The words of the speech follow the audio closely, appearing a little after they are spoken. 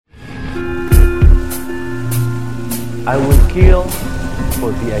I will kill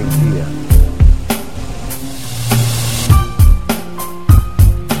for the idea.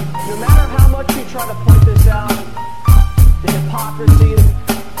 No matter how much you try to point this out, the hypocrisy.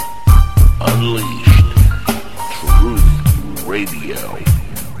 Unleashed Truth Radio.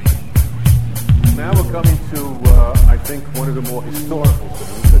 Now we're coming to, I think, one of the more historical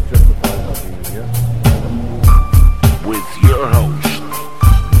things that justifies our being here. With your host,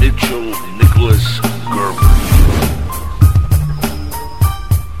 Mitchell Nicholas Gerber.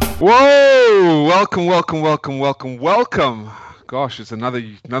 Whoa! Welcome. Gosh, it's another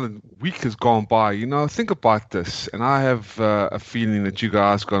week has gone by. You know, think about this, and I have a feeling that you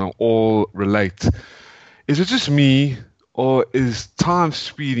guys are going to all relate. Is it just me, or is time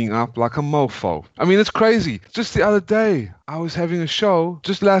speeding up like a mofo? I mean, it's crazy. Just the other day, I was having a show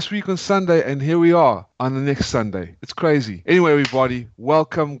just last week on Sunday, and here we are on the next Sunday. It's crazy. Anyway, everybody,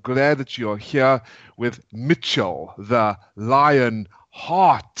 welcome. Glad that you're here with Mitchell, the Lion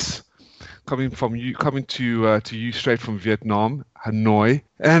Heart, coming to you straight from Vietnam, Hanoi,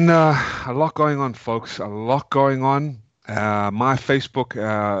 and a lot going on, folks. A lot going on. My Facebook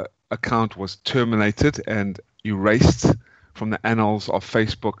account was terminated and erased from the annals of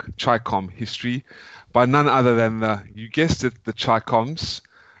Facebook Chi-Com history by none other than you guessed it, the Chi-Coms,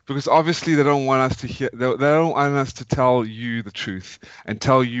 because obviously they don't want us to hear, they don't want us to tell you the truth and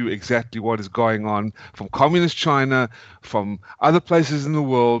tell you exactly what is going on from communist China, from other places in the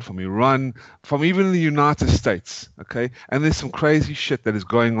world, from Iran, from even the United States, okay? And there's some crazy shit that is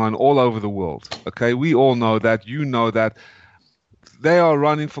going on all over the world, okay? We all know that, you know that. They are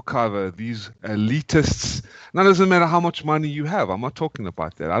running for cover, these elitists. Now, it doesn't matter how much money you have. I'm not talking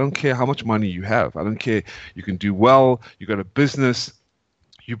about that. I don't care how much money you have. I don't care. You can do well. You got a business.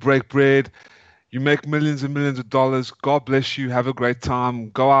 You break bread. You make millions and millions of dollars. God bless you. Have a great time.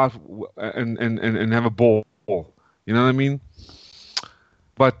 Go out and have a ball. You know what I mean?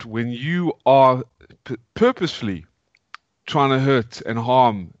 But when you are purposefully trying to hurt and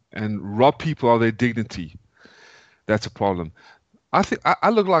harm and rob people of their dignity, that's a problem. I think I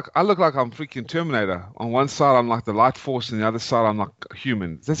look like I'm freaking Terminator. On one side, I'm like the light force, and the other side, I'm like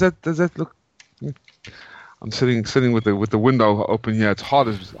human. Does that look? I'm sitting with the window open here. It's hot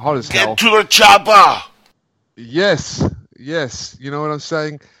as hell. Get to the chopper. Yes. You know what I'm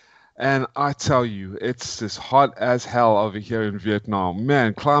saying? And I tell you, it's as hot as hell over here in Vietnam.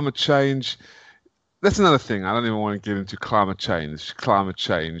 Man, climate change. That's another thing. I don't even want to get into climate change. I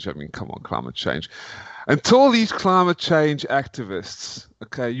mean, come on, climate change. Until these climate change activists,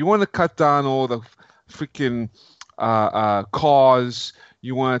 okay, you want to cut down all the freaking cars,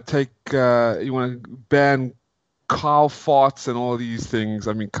 you want to ban cow farts and all these things.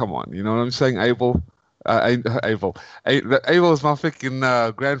 I mean, come on, you know what I'm saying? Abel is my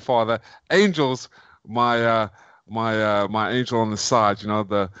freaking grandfather. Angel's my angel on the side. You know,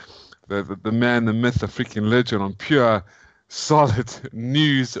 the man, the myth, the freaking legend on pure, solid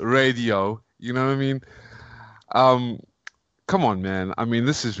news radio. You know what I mean? Come on, man. I mean,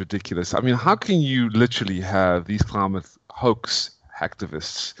 this is ridiculous. I mean, how can you literally have these climate hoax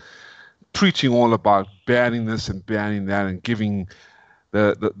activists preaching all about banning this and banning that and giving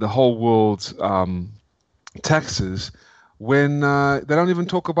the whole world taxes when they don't even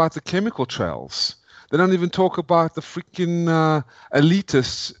talk about the chemical trails? They don't even talk about the freaking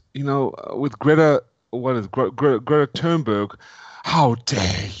elitists, you know, with Greta Thunberg. How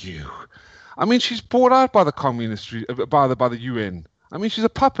dare you? I mean, she's bought out by the by the UN. I mean, she's a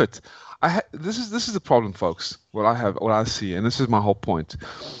puppet. This is the problem, folks. What I see, and this is my whole point.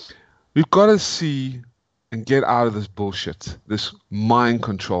 We've got to see and get out of this bullshit, this mind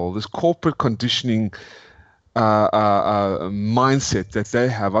control, this corporate conditioning mindset that they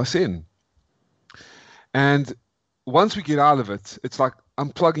have us in. And once we get out of it, it's like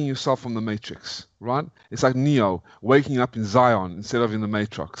unplugging yourself from the Matrix, right? It's like Neo waking up in Zion instead of in the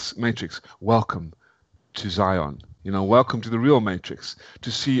Matrix. Welcome to Zion. You know, welcome to the real Matrix. To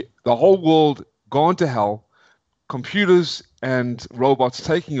see the whole world gone to hell, computers and robots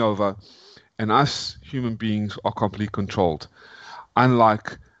taking over, and us human beings are completely controlled.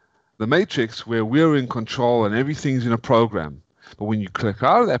 Unlike the Matrix, where we're in control and everything's in a program. But when you click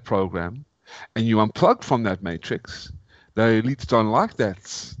out of that program and you unplug from that Matrix, the elites don't like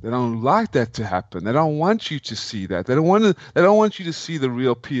that. They don't like that to happen. They don't want you to see that. They don't want you to see the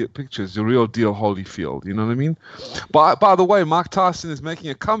real pictures, the real deal Holyfield. You know what I mean? By the way, Mike Tyson is making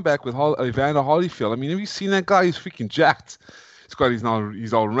a comeback with Evander Holyfield. I mean, have you seen that guy? He's freaking jacked. He's got his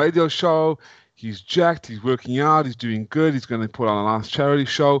own radio show. He's jacked. He's working out. He's doing good. He's going to put on a nice charity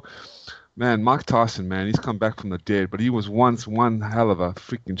show. Man, Mike Tyson, man, he's come back from the dead, but he was once one hell of a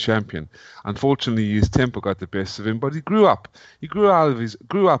freaking champion. Unfortunately, his temper got the best of him, but he grew up. He grew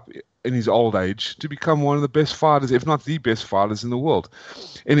up in his old age to become one of the best fighters, if not the best fighters in the world.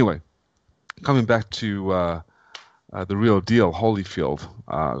 Anyway, coming back to the real deal, Holyfield.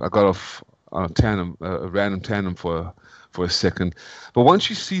 I got off on a random tandem for a second. But once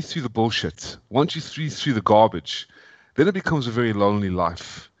you see through the bullshit, once you see through the garbage, then it becomes a very lonely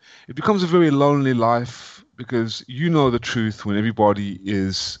life. It becomes a very lonely life because you know the truth when everybody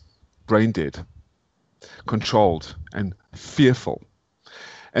is brain dead, controlled, and fearful.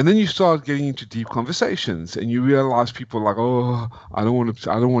 And then you start getting into deep conversations, and you realize people are like, oh, I don't want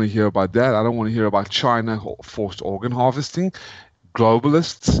to hear about that. I don't want to hear about China forced organ harvesting,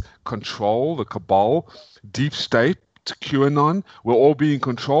 globalists, control, the cabal, deep state, QAnon. We're all being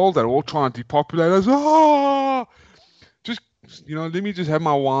controlled. They're all trying to depopulate us. Ah! Let me just have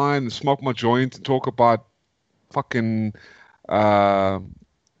my wine and smoke my joint and talk about fucking the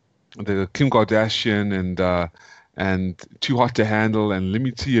Kim Kardashian and Too Hot to Handle and let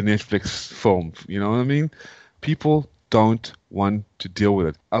me see a Netflix film. You know what I mean? People don't want to deal with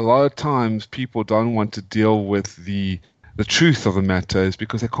it. A lot of times people don't want to deal with the truth of the matter is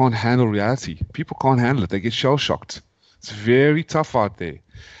because they can't handle reality. People can't handle it. They get shell-shocked. It's very tough out there.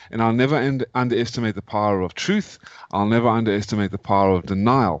 And I'll never underestimate the power of truth. I'll never underestimate the power of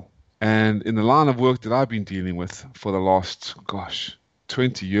denial. And in the line of work that I've been dealing with for the last,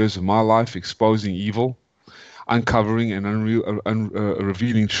 20 years of my life, exposing evil, uncovering and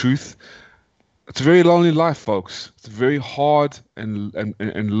revealing truth, it's a very lonely life, folks. It's a very hard and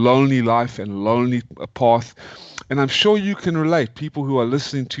lonely life and lonely path. And I'm sure you can relate. People who are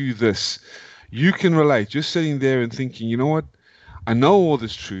listening to this, you can relate. Just sitting there and thinking, you know what? I know all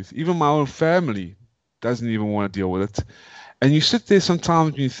this truth. Even my own family doesn't even want to deal with it. And you sit there sometimes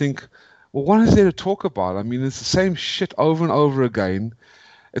and you think, well, what is there to talk about? I mean, it's the same shit over and over again.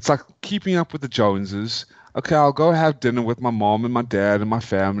 It's like keeping up with the Joneses. Okay, I'll go have dinner with my mom and my dad and my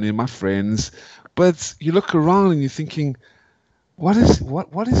family and my friends. But you look around and you're thinking, what is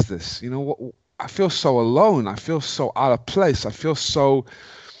this? I feel so alone. I feel so out of place. I feel so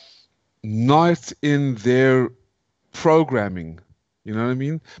not in their programming. You know what I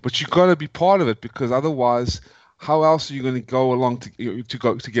mean? But you got to be part of it because otherwise, how else are you going to go along to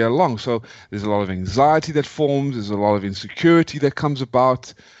get along? So there's a lot of anxiety that forms. There's a lot of insecurity that comes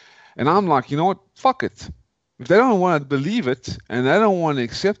about. And I'm like, you know what? Fuck it. If they don't want to believe it and they don't want to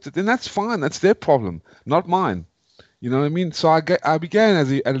accept it, then that's fine. That's their problem, not mine. You know what I mean? So I began at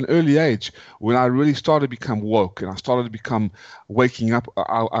an early age when I really started to become woke and I started to become waking up.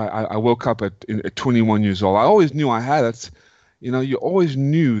 I woke up at 21 years old. I always knew I had it. You always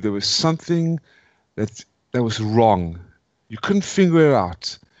knew there was something that was wrong. You couldn't figure it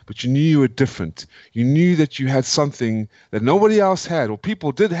out, but you knew you were different. You knew that you had something that nobody else had, or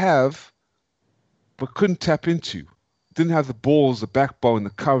people did have, but couldn't tap into. Didn't have the balls, the backbone,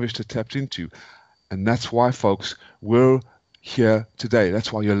 the courage to tap into. And that's why, folks, we're here today.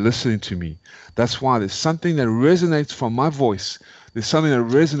 That's why you're listening to me. That's why there's something that resonates from my voice. There's something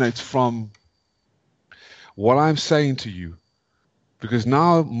that resonates from what I'm saying to you. Because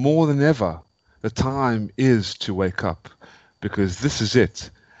now, more than ever, the time is to wake up. Because this is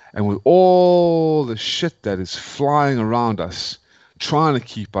it. And with all the shit that is flying around us, trying to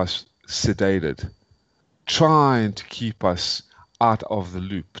keep us sedated, trying to keep us out of the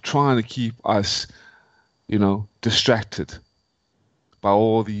loop, trying to keep us, distracted by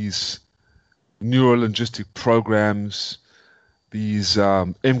all these neurolinguistic programs, these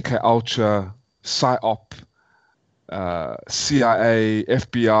MK Ultra, PSYOP, CIA,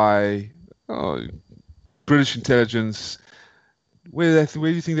 FBI, British intelligence. Where do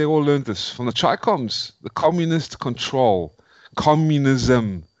you think they all learned this? From the Chi-Coms, the communist control.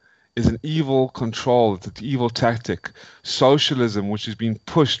 Communism is an evil control. It's an evil tactic. Socialism, which is being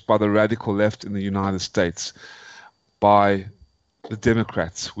pushed by the radical left in the United States, by the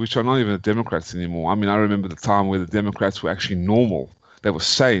Democrats, which are not even the Democrats anymore. I mean, I remember the time where the Democrats were actually normal. They were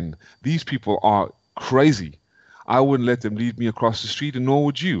sane. These people are crazy. I wouldn't let them lead me across the street, and nor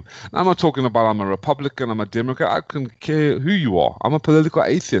would you. Now, I'm not talking about I'm a Republican, I'm a Democrat. I couldn't care who you are. I'm a political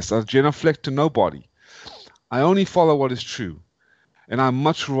atheist. I genuflect to nobody. I only follow what is true. And I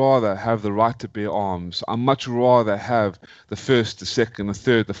much rather have the right to bear arms. I much rather have the First, the Second, the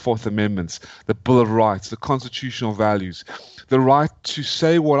Third, the Fourth Amendments, the Bill of Rights, the constitutional values, the right to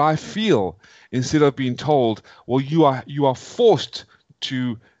say what I feel instead of being told, well, you are forced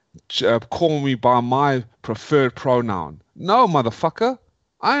to call me by my preferred pronoun. No, motherfucker,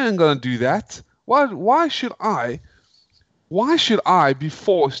 I ain't gonna do that. Why should I be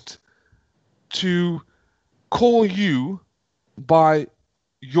forced to call you by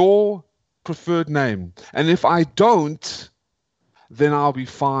your preferred name. And if I don't, then I'll be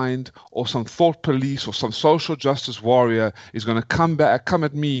fined, or some thought police or some social justice warrior is going to come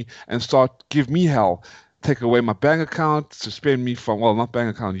at me and start give me hell, take away my bank account, suspend me from, well, not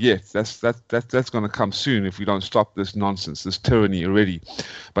bank account yet. That's going to come soon if we don't stop this nonsense, this tyranny already.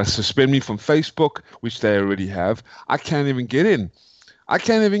 But suspend me from Facebook, which they already have. I can't even get in.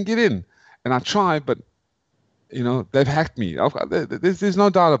 And I try, but they've hacked me. There's no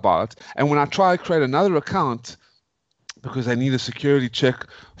doubt about it. And when I try to create another account, because they need a security check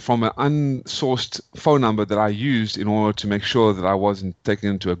from an unsourced phone number that I used in order to make sure that I wasn't taken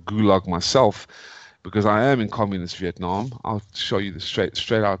into a gulag myself, because I am in communist Vietnam. I'll show you the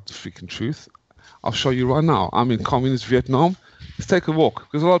straight out the freaking truth. I'll show you right now. I'm in communist Vietnam. Let's take a walk,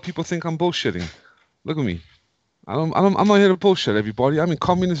 because a lot of people think I'm bullshitting. Look at me. I'm not here to bullshit, everybody. I'm in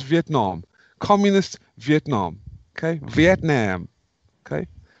communist Vietnam. Communist Vietnam. Okay? Vietnam. Okay?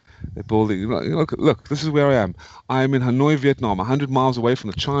 They're building. Look, this is where I am. I am in Hanoi, Vietnam, 100 miles away from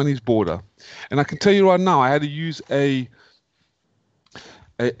the Chinese border. And I can tell you right now, I had to use a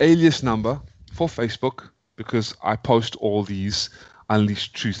alias number for Facebook, because I post all these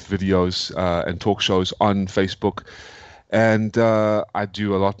Unleashed Truth videos and talk shows on Facebook. And I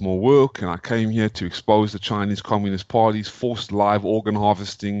do a lot more work, and I came here to expose the Chinese Communist Party's forced live organ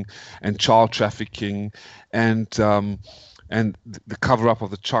harvesting and child trafficking and the cover-up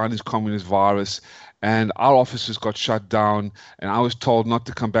of the Chinese communist virus. And our offices got shut down, and I was told not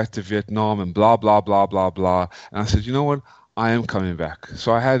to come back to Vietnam and blah, blah, blah, blah, blah. And I said, you know what? I am coming back.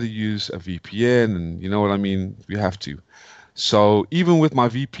 So I had to use a VPN, and you know what I mean? You have to. So even with my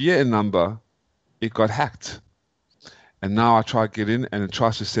VPN number, it got hacked. And now I try to get in, and it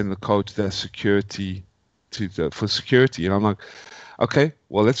tries to send the code to their security, for security. And I'm like, okay,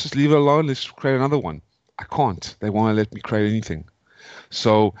 well, let's just leave it alone. Let's create another one. I can't. They won't let me create anything.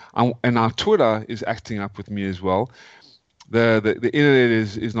 So, and our Twitter is acting up with me as well. The internet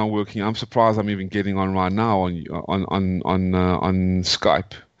is not working. I'm surprised I'm even getting on right now on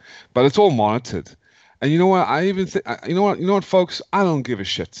Skype, but it's all monitored. And you know what? You know what, folks? I don't give a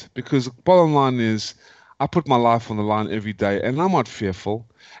shit, because bottom line is, I put my life on the line every day, and I'm not fearful.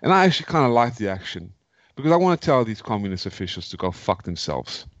 And I actually kind of like the action, because I want to tell these communist officials to go fuck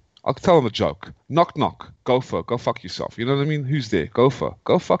themselves. I'll tell them a joke. Knock, knock. Go fuck yourself. You know what I mean? Who's there? Go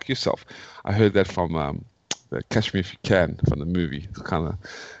fuck yourself. I heard that from the Catch Me If You Can from the movie. It's kind of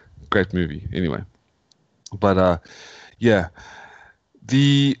great movie. Anyway. But, yeah.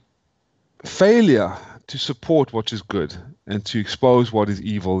 The failure to support what is good and to expose what is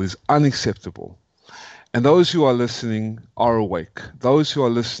evil is unacceptable. And those who are listening are awake. Those who are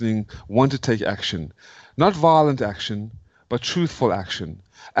listening want to take action. Not violent action, but truthful action.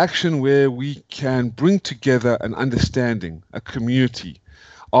 Action where we can bring together an understanding, a community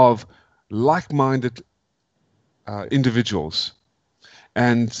of like-minded individuals,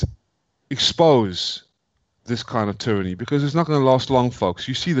 and expose this kind of tyranny, because it's not going to last long, folks.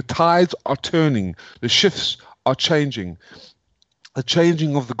 You see, the tides are turning. The shifts are changing. A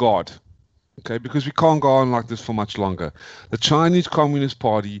changing of the guard. Okay, because we can't go on like this for much longer. The Chinese Communist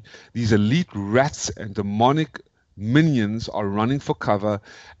Party, these elite rats and demonic minions are running for cover,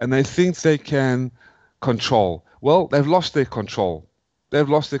 and they think they can control. Well, they've lost their control.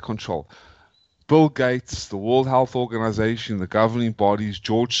 Bill Gates, the World Health Organization, the governing bodies,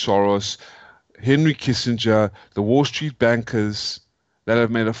 George Soros, Henry Kissinger, the Wall Street bankers that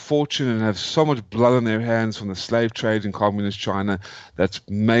have made a fortune and have so much blood on their hands from the slave trade in communist China that's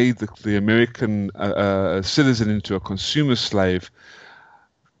made the American citizen into a consumer slave.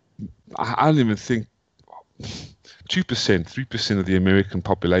 I don't even think 2%, 3% of the American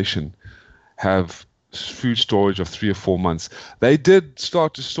population have food storage of 3 or 4 months. They did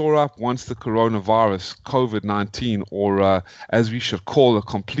start to store up once the coronavirus, COVID-19, or as we should call it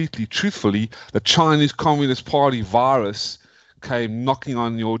completely truthfully, the Chinese Communist Party virus came knocking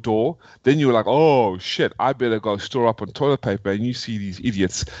on your door. Then you were like, oh shit, I better go store up on toilet paper. And you see these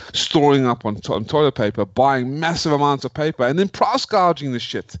idiots storing up on toilet paper, buying massive amounts of paper, and then price gouging the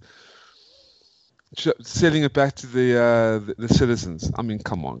shit, selling it back to the citizens. I mean,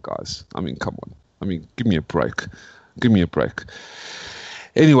 come on, guys. Come on. Give me a break.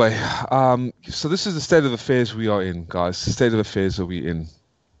 Anyway, so this is the state of affairs we are in, guys. The state of affairs are we in.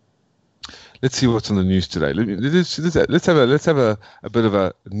 Let's see what's on the news today. Let's have a bit of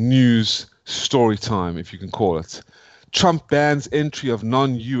a news story time, if you can call it. Trump bans entry of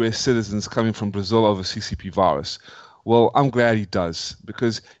non-US citizens coming from Brazil over CCP virus. Well, I'm glad he does,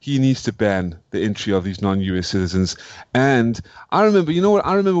 because he needs to ban the entry of these non-US citizens. And I remember, you know what?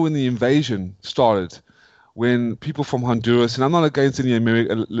 I remember when the invasion started, when people from Honduras, and I'm not against any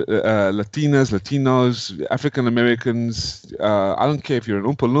Latinas, Latinos, African Americans. I don't care if you're an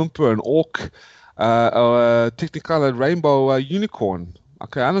Oompa Loompa, an orc, or a technicolored rainbow unicorn.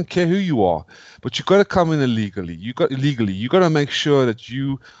 Okay, I don't care who you are, but you got to come in illegally. You got to make sure that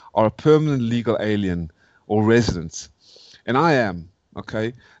you are a permanent legal alien or resident, and I am.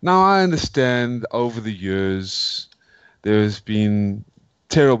 Okay, now I understand over the years there has been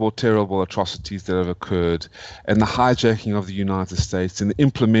terrible atrocities that have occurred, and the hijacking of the United States and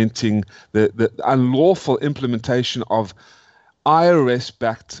implementing the unlawful implementation of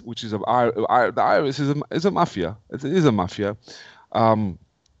IRS-backed, which is the IRS is a mafia. It is a mafia. A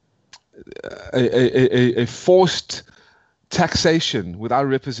forced taxation without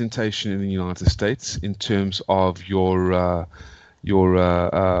representation in the United States in terms of your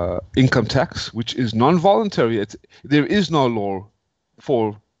income tax, which is non-voluntary. There is no law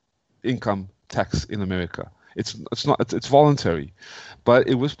for income tax in America. It's voluntary, but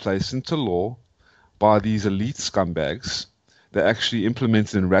it was placed into law by these elite scumbags that actually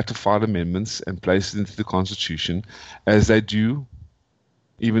implemented and ratified amendments and placed it into the Constitution, as they do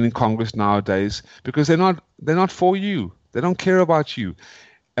even in Congress nowadays, because they're not for you. They don't care about you.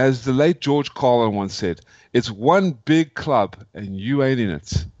 As the late George Carlin once said, it's one big club and you ain't in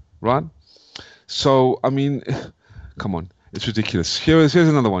it, right? So, I mean, come on. It's ridiculous. Here's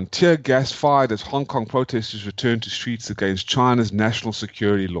another one. Tear gas fired as Hong Kong protesters return to streets against China's national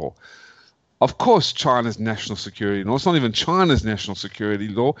security law. Of course, China's national security law. It's not even China's national security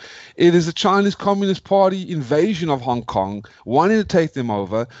law. It is the Chinese Communist Party invasion of Hong Kong, wanting to take them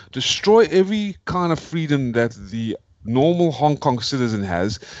over, destroy every kind of freedom that the normal Hong Kong citizen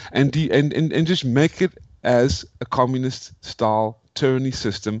has, and just make it as a communist-style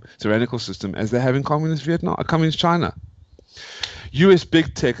tyrannical system, as they have in communist Vietnam, communist China. U.S.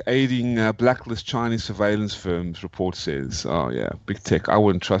 big tech aiding blacklist Chinese surveillance firms, report says. Oh, yeah, big tech. I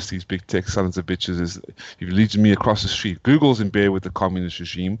wouldn't trust these big tech sons of bitches. If you lead me across the street, Google's in bed with the communist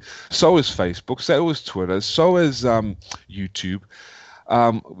regime. So is Facebook. So is Twitter. So is YouTube.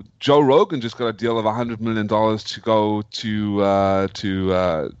 Joe Rogan just got a deal of $100 million to go to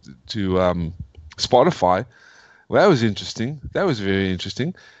Spotify. Well, that was interesting. That was very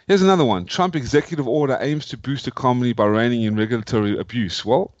interesting. Here's another one. Trump executive order aims to boost economy by reining in regulatory abuse.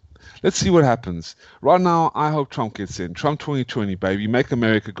 Well, let's see what happens. Right now, I hope Trump gets in. Trump 2020, baby. Make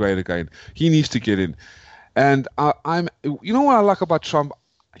America great again. He needs to get in. And you know what I like about Trump?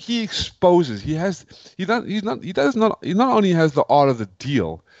 He exposes. He not only has the art of the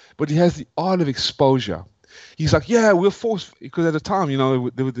deal, but he has the art of exposure. He's like, yeah, we're forced, because at the time, you know,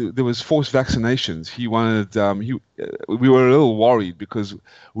 there was forced vaccinations. He wanted, we were a little worried because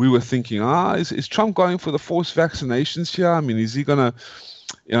we were thinking, is Trump going for the forced vaccinations here? I mean, is he gonna,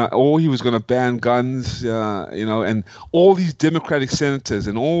 or he was gonna ban guns, and all these Democratic senators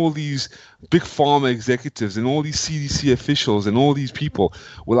and all these big pharma executives and all these CDC officials and all these people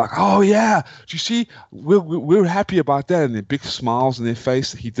were like, oh yeah, do you see, we're happy about that, and their big smiles on their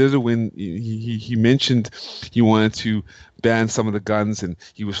face. He did it when he mentioned he wanted to ban some of the guns and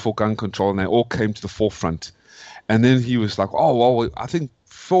he was for gun control, and they all came to the forefront. And then he was like, oh well, I think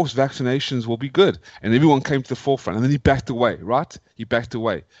forced vaccinations will be good, and everyone came to the forefront. And then he backed away, right? He backed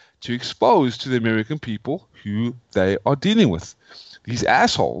away to expose to the American people who they are dealing with. These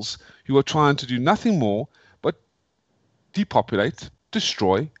assholes who are trying to do nothing more but depopulate,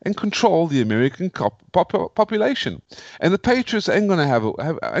 destroy, and control the American population. And the patriots ain't gonna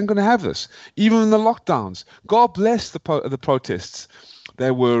have this. Even in the lockdowns, God bless the protests.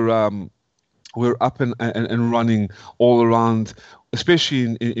 They were up and running all around,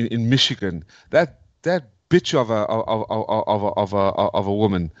 especially in Michigan. That bitch of a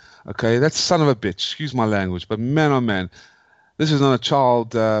woman. Okay, that son of a bitch. Excuse my language, but man, oh man. This is not a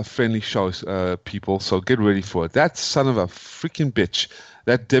child-friendly show, people, so get ready for it. That son of a freaking bitch,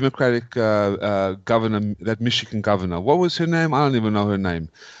 that Democratic governor, that Michigan governor, what was her name? I don't even know her name.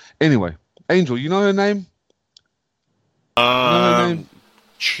 Anyway, Angel, you know her name?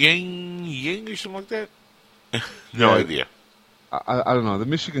 Ching Ying or something like that? No idea. I don't know. The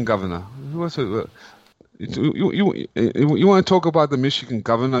Michigan governor. Who was it? You want to talk about the Michigan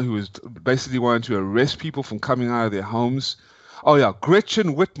governor who was basically wanting to arrest people from coming out of their homes? Oh, yeah,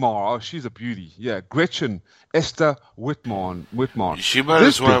 Gretchen Whitmer. Oh, she's a beauty. Yeah, Gretchen Esther Whitmer. She might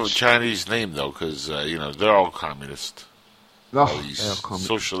as well have a Chinese name, though, because, they're all communist. All these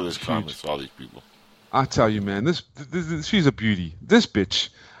socialist communists, all these people. I tell you, man, this she's a beauty. This bitch,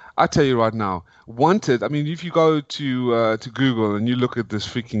 I tell you right now, wanted. I mean, if you go to Google and you look at this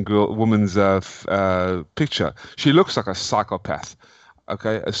freaking woman's picture, she looks like a psychopath.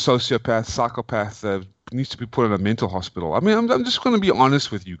 Okay, a sociopath, psychopath, needs to be put in a mental hospital. I mean, I'm just going to be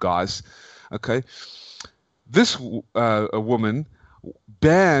honest with you guys. Okay, this a woman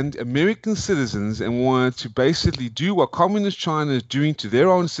banned American citizens and wanted to basically do what communist China is doing to their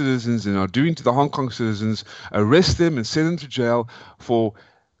own citizens and are doing to the Hong Kong citizens, arrest them and send them to jail for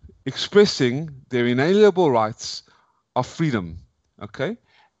expressing their inalienable rights of freedom. Okay,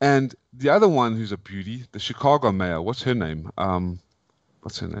 and the other one who's a beauty, the Chicago mayor. What's her name?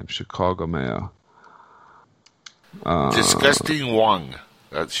 Chicago mayor. Disgusting Wong.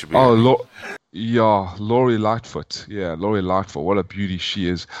 That should be. Lori Lightfoot. Yeah, Lori Lightfoot. What a beauty she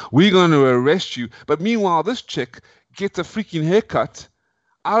is. We're going to arrest you. But meanwhile, this chick gets a freaking haircut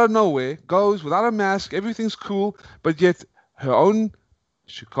out of nowhere, goes without a mask, everything's cool, but yet her own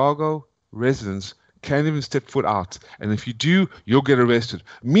Chicago residents can't even step foot out. And if you do, you'll get arrested.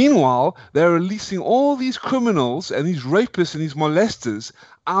 Meanwhile, they're releasing all these criminals and these rapists and these molesters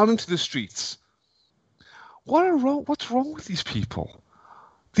out into the streets. What's wrong with these people?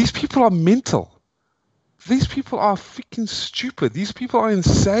 These people are mental. These people are freaking stupid. These people are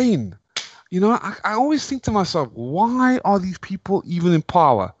insane. You know, I always think to myself, why are these people even in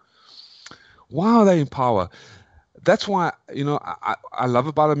power? Why are they in power? That's why, you know, I love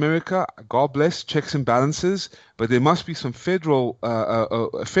about America. God bless, checks and balances, but there must be some federal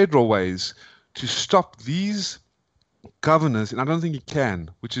ways to stop these governors, and I don't think you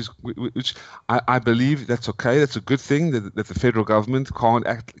can. Which I believe that's okay. That's a good thing that the federal government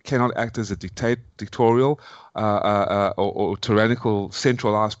cannot act as a dictatorial or tyrannical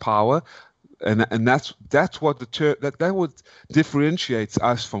centralized power. And that's what that would differentiates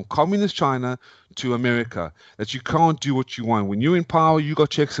us from communist China to America. That you can't do what you want. When you're in power, you got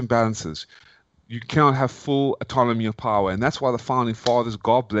checks and balances. You cannot have full autonomy of power, and that's why the founding fathers,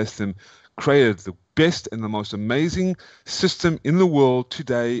 God bless them, created the best and the most amazing system in the world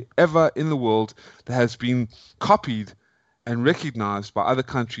today, ever in the world, that has been copied and recognized by other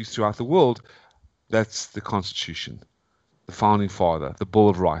countries throughout the world. That's the Constitution, the founding father, the Bill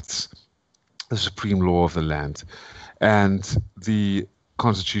of Rights, the supreme law of the land, and the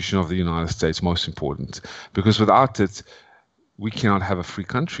Constitution of the United States, most important, because without it, we cannot have a free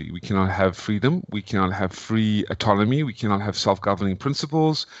country. We cannot have freedom. We cannot have free autonomy. We cannot have self-governing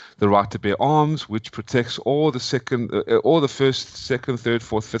principles, the right to bear arms, which protects all the first, second, third,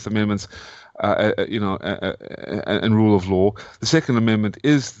 fourth, fifth amendments, and rule of law. The Second Amendment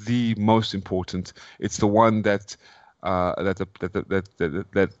is the most important. It's the one that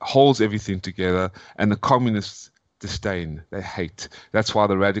holds everything together, and the communists disdain. They hate. That's why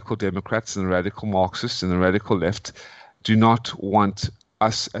the radical Democrats and the radical Marxists and the radical left do not want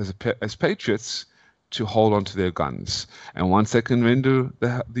us as patriots to hold on to their guns. And once they can render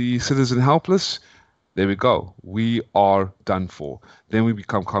the citizen helpless, there we go. We are done for. Then we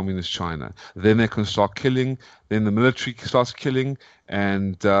become communist China. Then they can start killing. Then the military starts killing,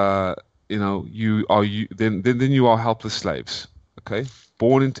 and then you are helpless slaves. Okay,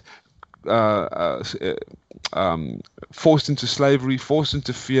 forced into slavery, forced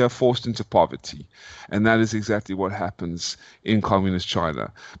into fear, forced into poverty. And that is exactly what happens in communist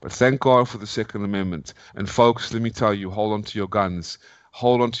China. But thank God for the Second Amendment. And folks, let me tell you, hold on to your guns.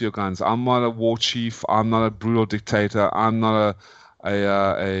 Hold on to your guns. I'm not a war chief. I'm not a brutal dictator. I'm not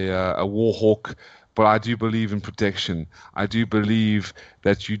a war hawk. But I do believe in protection. I do believe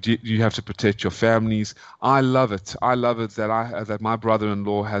that you have to protect your families. I love it. I love it that my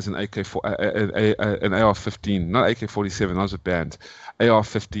brother-in-law has an AR-15, not AK-47. That was a band.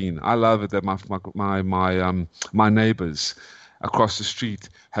 AR-15. I love it that my neighbors across the street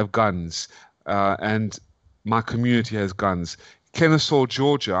have guns, and my community has guns. Kennesaw,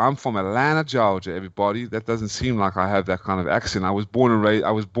 Georgia. I'm from Atlanta, Georgia, everybody. That doesn't seem like I have that kind of accent. I was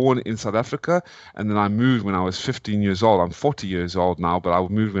born in South Africa, and then I moved when I was 15 years old. I'm 40 years old now, but I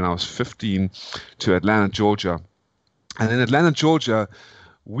moved when I was 15 to Atlanta, Georgia. And in Atlanta, Georgia,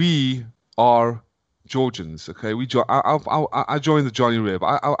 we are Georgians. Okay, I joined the Johnny Reb.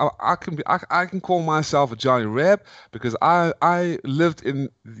 I can call myself a Johnny Reb because I lived in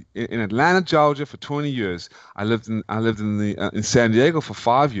Atlanta, Georgia for 20 years. I lived in San Diego for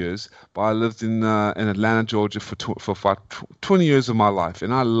 5 years, but I lived in Atlanta, Georgia for 20 years of my life,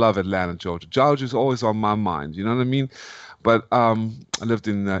 and I love Atlanta, Georgia. Georgia is always on my mind. You know what I mean? But I lived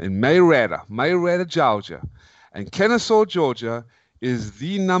in Marietta, Georgia, and Kennesaw, Georgia is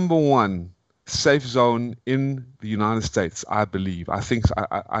the number one safe zone in the United States. I believe. I think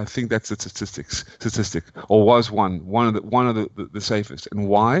that's a statistic, or was one of the safest. And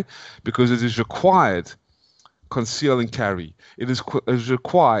why? Because it is required. Conceal and carry. It is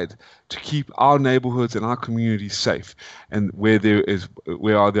required to keep our neighborhoods and our communities safe. And where there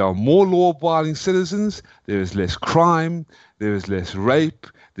are more law-abiding citizens, there is less crime, there is less rape,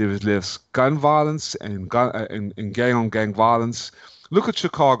 there is less gun violence and gang-on-gang violence. Look at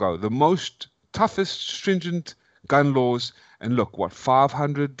Chicago, the most toughest, stringent gun laws, and look,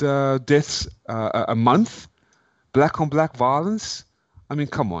 500 deaths a month, black-on-black violence. I mean,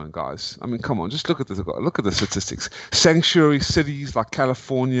 come on, guys. I mean, come on. Just look at this. Look at the statistics. Sanctuary cities like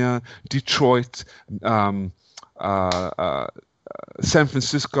California, Detroit, San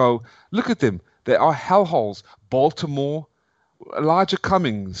Francisco. Look at them. They are hellholes. Baltimore, Elijah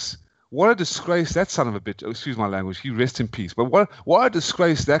Cummings. What a disgrace that son of a bitch. Oh, excuse my language. He rest in peace. But what a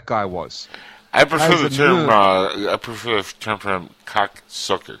disgrace that guy was. I prefer the term. I prefer the term for him,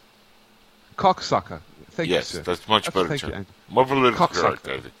 cocksucker. Cocksucker. Thank you, sir. Yes, that's much better term. More politically correct,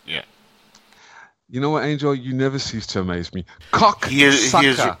 I think. Yeah. You know what, Angel? You never cease to amaze me.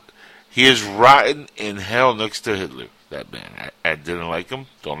 Cocksucker. He is rotten in hell next to Hitler. That man. I didn't like him.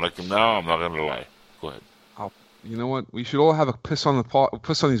 Don't like him now. I'm not going to lie. Go ahead. You know what? We should all have a piss on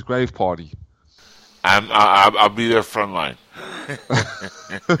his grave party. I'll be there front line.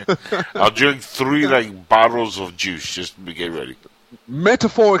 I'll drink 3 bottles of juice just to get ready.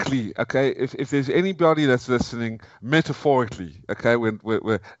 Metaphorically, okay. If there's anybody that's listening, metaphorically, okay.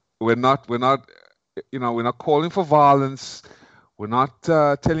 We're not calling for violence. We're not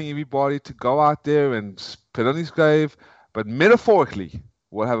telling everybody to go out there and spit on his grave, but metaphorically,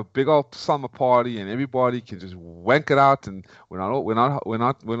 we'll have a big old summer party and everybody can just wank it out. And we're all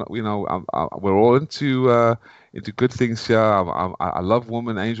into good things here. I love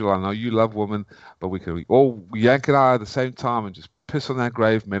women, Angel. I know you love women, but we can all yank it out at the same time and just piss on that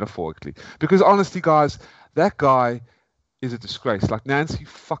grave metaphorically. Because honestly, guys, that guy is a disgrace. Like Nancy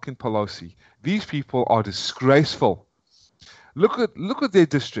fucking Pelosi. These people are disgraceful. Look at their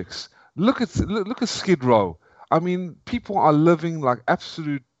districts. Look at Skid Row. I mean, people are living like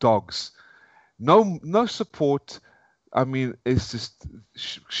absolute dogs. No support. I mean, it's just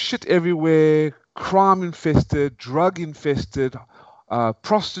shit everywhere. Crime infested, drug infested,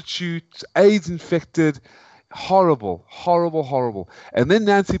 prostitutes, AIDS infected. Horrible, horrible, horrible. And then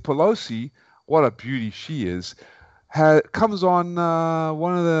Nancy Pelosi, what a beauty she is, comes on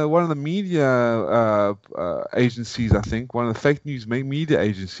one of the media agencies, I think, one of the fake news media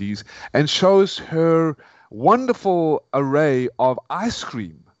agencies, and shows her wonderful array of ice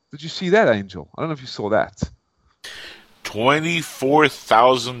cream. Did you see that, Angel? I don't know if you saw that.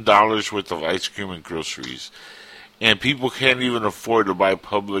 $24,000 worth of ice cream and groceries. And people can't even afford to buy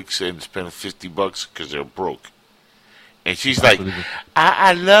Publix and spend $50 because they're broke. And she's like,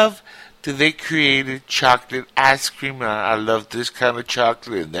 I love that they created chocolate ice cream. I love this kind of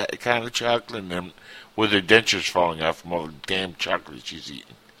chocolate and that kind of chocolate. And then with her dentures falling out from all the damn chocolate she's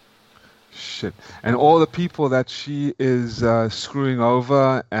eating. Shit. And all the people that she is screwing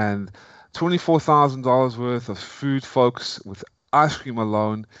over, and $24,000 worth of food, folks, with ice cream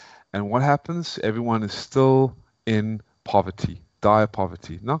alone. And what happens? Everyone is still in poverty, dire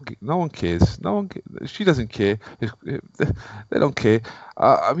poverty. No one cares. She doesn't care. They don't care.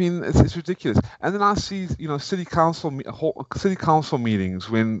 I mean, it's ridiculous. And then I see, city council meetings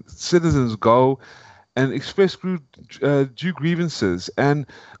when citizens go and express due grievances, and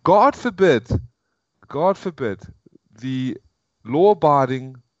God forbid, the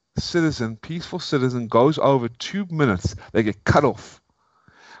law-abiding citizen, peaceful citizen, goes over 2 minutes, they get cut off.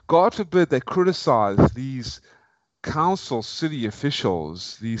 God forbid they criticize these council city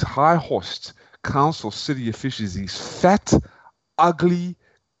officials, these high-horsed council city officials, these fat, ugly,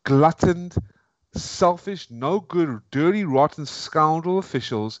 gluttoned, selfish, no good, dirty, rotten scoundrel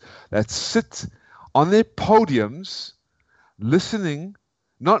officials that sit on their podiums listening,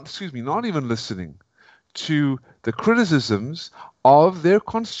 not even listening to the criticisms of their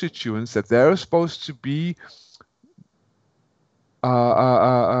constituents that they're supposed to be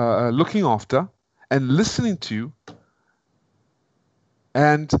looking after and listening to,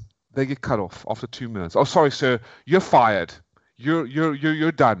 and they get cut off after 2 minutes. Oh, sorry, sir, you're fired.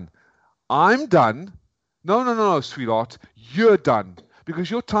 You're done. I'm done. No, sweetheart, you're done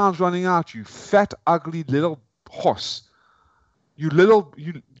because your time's running out. You fat, ugly little horse. You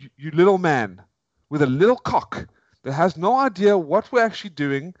little man with a little cock that has no idea what we're actually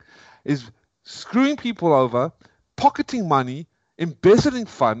doing, is screwing people over, pocketing money, embezzling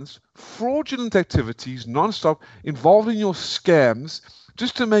funds, fraudulent activities, non-stop, involving your scams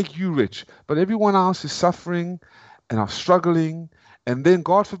just to make you rich. But everyone else is suffering and are struggling. And then,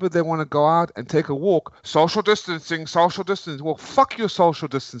 God forbid, they want to go out and take a walk. Social distancing. Well, fuck your social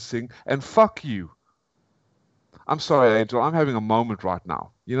distancing and fuck you. I'm sorry, Angel. I'm having a moment right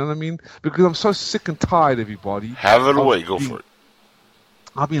now. You know what I mean? Because I'm so sick and tired, everybody. Have it away. Go for it.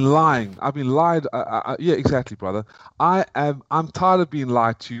 I've been lying. I've been lied. Yeah, exactly, brother. I'm tired of being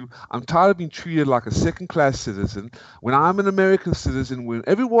lied to. I'm tired of being treated like a second-class citizen. When I'm an American citizen, when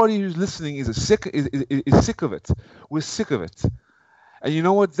everybody who's listening is sick of it. We're sick of it. And you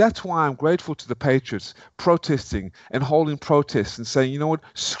know what? That's why I'm grateful to the patriots protesting and holding protests and saying, you know what?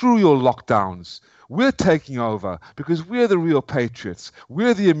 Screw your lockdowns. We're taking over because we're the real patriots.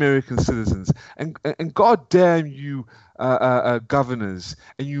 We're the American citizens. And God damn you, governors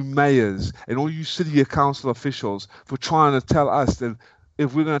and you mayors and all you city council officials for trying to tell us that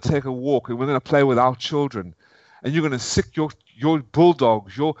if we're going to take a walk and we're going to play with our children and you're going to sick your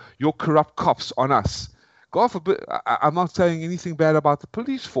bulldogs, your corrupt cops on us. God forbid, I'm not saying anything bad about the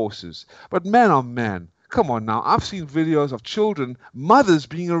police forces, but man on man, come on now. I've seen videos of children, mothers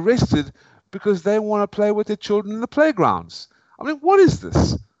being arrested because they want to play with their children in the playgrounds. I mean, what is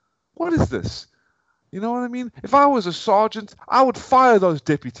this? What is this? You know what I mean? If I was a sergeant, I would fire those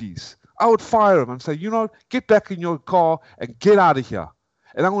deputies. I would fire them and say, you know, get back in your car and get out of here.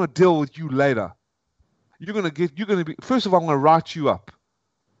 And I'm going to deal with you later. First of all, I'm going to write you up.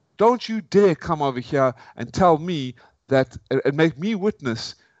 Don't you dare come over here and tell me that and make me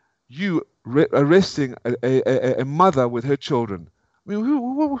witness you arresting a mother with her children. I mean,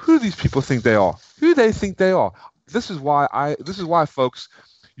 who do these people think they are? Who do they think they are? This is why, folks,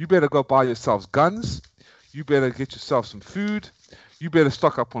 you better go buy yourselves guns. You better get yourself some food. You better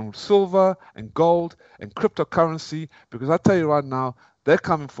stock up on silver and gold and cryptocurrency, because I tell you right now, they're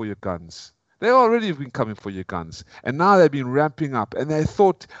coming for your guns. They already have been coming for your guns. And now they've been ramping up. And they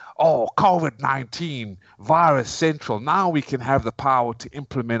thought, oh, COVID-19, virus central. Now we can have the power to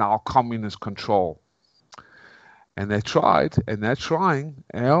implement our communist control. And they tried, and they're trying.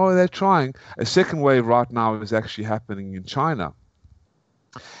 Oh, they're trying. A second wave right now is actually happening in China.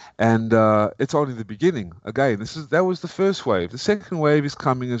 And it's only the beginning. Again, that was the first wave. The second wave is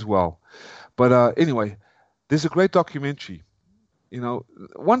coming as well. But anyway, there's a great documentary. You know,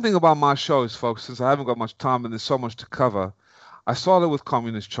 one thing about my shows, folks, since I haven't got much time and there's so much to cover, I started with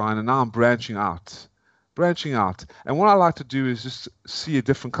Communist China. Now I'm branching out. And what I like to do is just see a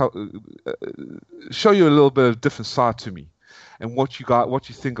different, show you a little bit of different side to me and what you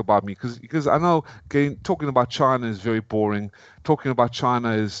think about me. Because I know talking about China is very boring. Talking about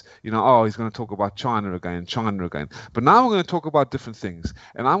China is, you know, oh, he's going to talk about China again. But now we're going to talk about different things.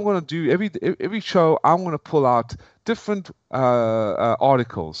 And I'm going to do every show, I'm going to pull out different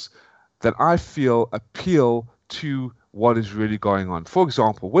articles that I feel appeal to what is really going on. For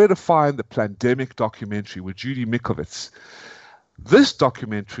example, where to find the Plandemic documentary with Judy Mikovits. This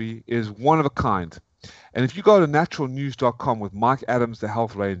documentary is one of a kind. And if you go to naturalnews.com with Mike Adams, the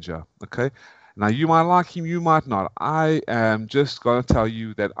health ranger, okay? Now, you might like him, you might not. I am just going to tell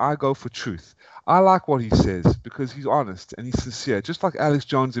you that I go for truth. I like what he says because he's honest and he's sincere, just like Alex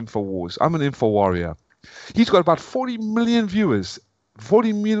Jones InfoWars. I'm an Info warrior. He's got about 40 million viewers,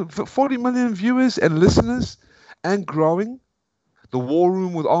 40 million viewers and listeners, and growing. The War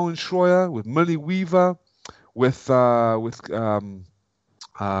Room with Owen Schroyer, with Millie Weaver, with what's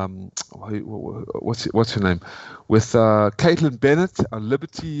her name? With Caitlin Bennett,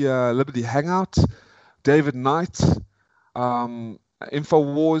 Liberty Hangout, David Knight,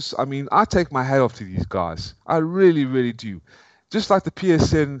 InfoWars. I mean, I take my hat off to these guys. I really, really do. Just like the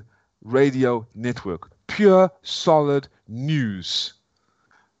PSN radio network. Pure, solid news.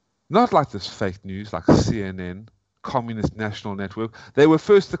 Not like this fake news like CNN, Communist National Network. They were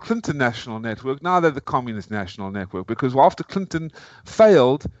first the Clinton National Network. Now they're the Communist National Network, because after Clinton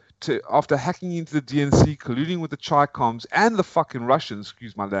failed after hacking into the DNC, colluding with the Chi-Coms and the fucking Russians,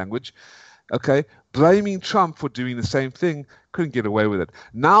 excuse my language, okay, blaming Trump for doing the same thing, couldn't get away with it.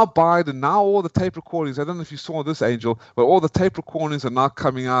 Now Biden, now all the tape recordings, I don't know if you saw this, Angel, but all the tape recordings are now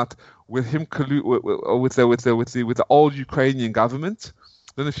coming out with him with the old Ukrainian government.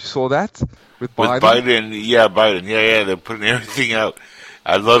 I don't know if you saw that with Biden. Biden. Yeah, they're putting everything out.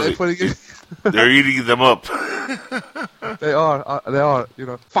 I love it. They're eating them up. They are. You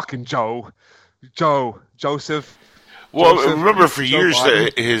know, fucking Joseph. Well, remember for years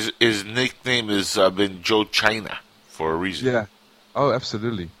his nickname has been Joe China for a reason. Yeah. Oh,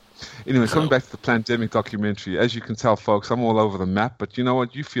 absolutely. Anyway, coming back to the Plandemic documentary, as you can tell, folks, I'm all over the map, but you know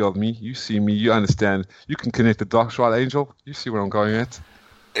what? You feel me, you see me, you understand. You can connect the dots, right, Angel? You see where I'm going at?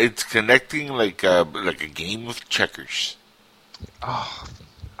 It's connecting like a game of checkers. Oh,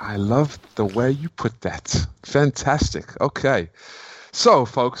 I love the way you put that. Fantastic. Okay. So,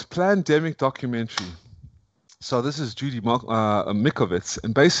 folks, Plandemic documentary. So this is Judy Mikovits,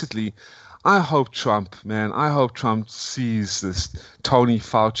 and basically, I hope Trump sees this Tony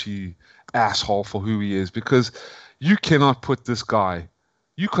Fauci asshole for who he is, because you cannot put this guy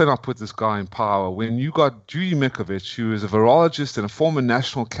in power when you got Judy Mikovits, who is a virologist and a former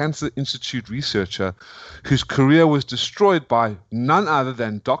National Cancer Institute researcher, whose career was destroyed by none other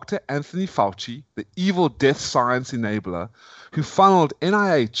than Dr. Anthony Fauci, the evil death science enabler, who funneled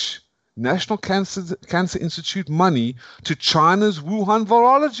NIH, National Cancer Institute money to China's Wuhan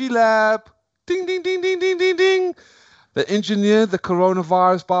virology lab. Ding, ding, ding, ding, ding, ding, ding. That engineered the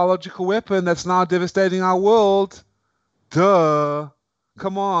coronavirus biological weapon that's now devastating our world. Duh.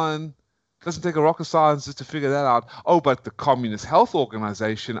 Come on. Doesn't take a rocket scientist to figure that out. Oh, but the Communist Health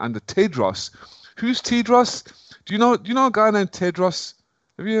Organization under Tedros. Who's Tedros? Do you know a guy named Tedros?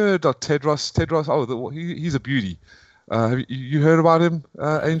 Have you heard of Tedros? He's a beauty. Have you heard about him,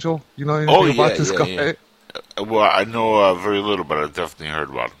 Angel? You know anything about this guy? Yeah. Well, I know very little, but I definitely heard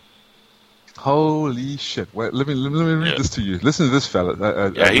about him. Holy shit! Wait, let me read this to you. Listen to this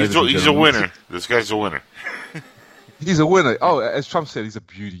fella. He's a winner. This guy's a winner. He's a winner. Oh, as Trump said, he's a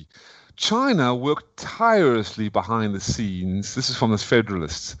beauty. China worked tirelessly behind the scenes. This is from the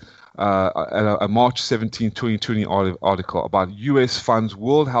Federalist, a March 17, 2020 article about U.S. funds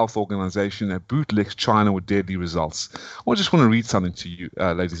World Health Organization that bootlegs China with deadly results. I just want to read something to you,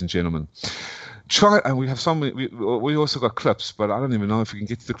 ladies and gentlemen. China, and we have some. We also got clips, but I don't even know if we can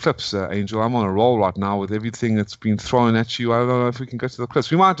get to the clips, Angel. I'm on a roll right now with everything that's been thrown at you. I don't know if we can get to the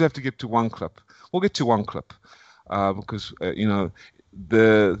clips. We might have to get to one clip. We'll get to one clip because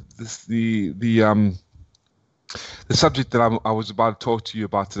the subject that I was about to talk to you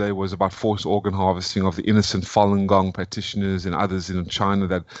about today was about forced organ harvesting of the innocent Falun Gong practitioners and others in China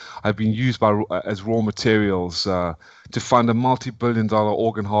that have been used as raw materials to fund a multi-billion-dollar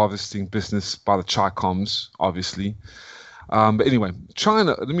organ harvesting business by the Chi-Coms, obviously. But anyway,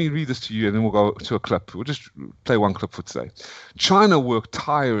 China, let me read this to you and then we'll go to a clip. We'll just play one clip for today. China worked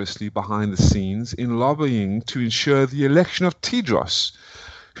tirelessly behind the scenes in lobbying to ensure the election of Tedros,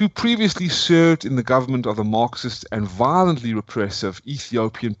 who previously served in the government of the Marxist and violently repressive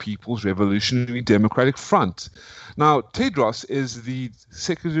Ethiopian People's Revolutionary Democratic Front. Now, Tedros is the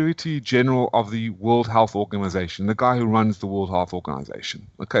Secretary General of the World Health Organization, the guy who runs the World Health Organization.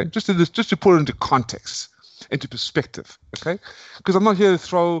 Okay, just to put it into context, into perspective. Okay, because I'm not here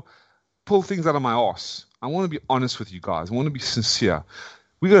to pull things out of my arse. I want to be honest with you guys. I want to be sincere.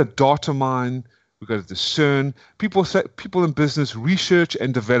 We got to data mine. We've got to discern. People in business research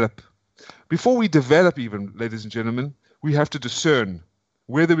and develop. Before we develop even, ladies and gentlemen, we have to discern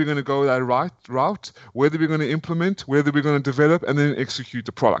whether we're going to go that right route, whether we're going to implement, whether we're going to develop, and then execute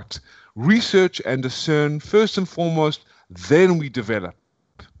the product. Research and discern first and foremost, then we develop,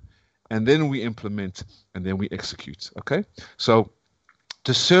 and then we implement, and then we execute. Okay? So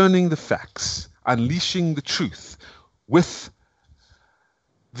discerning the facts, unleashing the truth with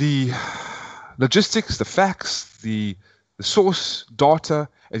the logistics, the facts, the source data,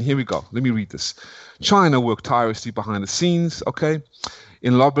 and here we go. Let me read this. China worked tirelessly behind the scenes, okay,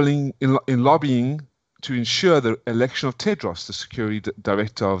 in lobbying to ensure the election of Tedros, the security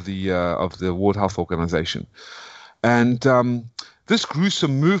director of the World Health Organization, and this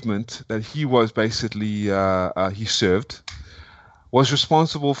gruesome movement that he was basically he served was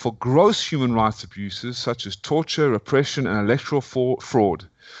responsible for gross human rights abuses such as torture, repression, and electoral fraud.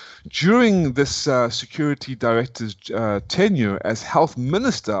 During this security director's tenure as health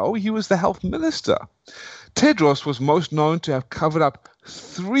minister, he was the health minister, Tedros was most known to have covered up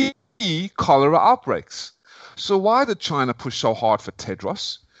 3 cholera outbreaks. So why did China push so hard for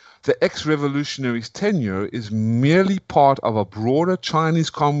Tedros? The ex-revolutionary's tenure is merely part of a broader Chinese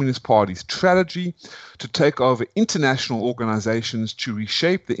Communist Party strategy to take over international organizations to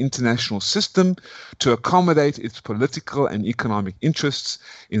reshape the international system to accommodate its political and economic interests.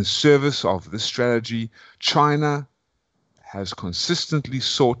 In service of this strategy, China has consistently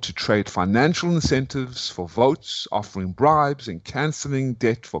sought to trade financial incentives for votes, offering bribes and canceling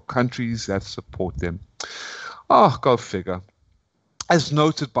debt for countries that support them. Oh, go figure. As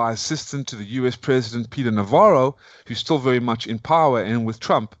noted by assistant to the U.S. President Peter Navarro, who's still very much in power and with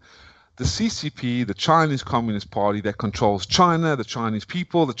Trump, the CCP, the Chinese Communist Party that controls China, the Chinese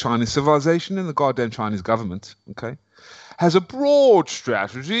people, the Chinese civilization, and the goddamn Chinese government, okay, has a broad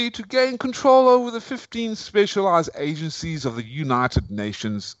strategy to gain control over the 15 specialized agencies of the United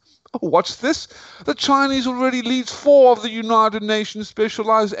Nations. Oh, what's this? The Chinese already leads 4 of the United Nations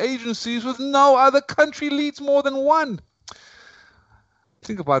specialized agencies, with no other country leads more than 1.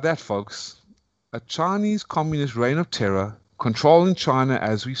 Think about that, folks. A Chinese communist reign of terror controlling China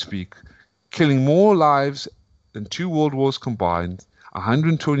as we speak, killing more lives than 2 world wars combined,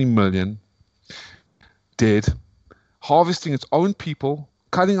 120 million dead, harvesting its own people,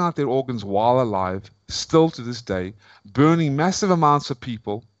 cutting out their organs while alive, still to this day, burning massive amounts of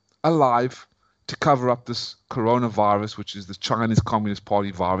people alive to cover up this coronavirus, which is the Chinese Communist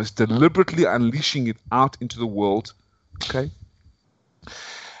Party virus, deliberately unleashing it out into the world, okay?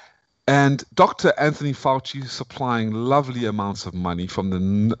 And Dr. Anthony Fauci supplying lovely amounts of money from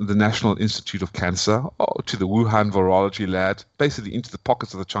the National Institute of Cancer to the Wuhan Virology Lab, basically into the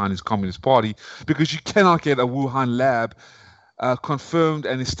pockets of the Chinese Communist Party, because you cannot get a Wuhan lab confirmed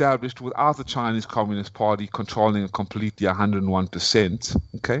and established without the Chinese Communist Party controlling it completely 101%.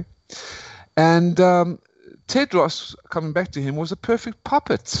 Okay, and Tedros, coming back to him, was a perfect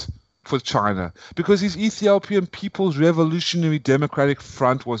puppet for China, because his Ethiopian People's Revolutionary Democratic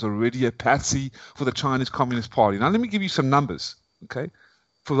Front was already a patsy for the Chinese Communist Party. Now, let me give you some numbers, okay,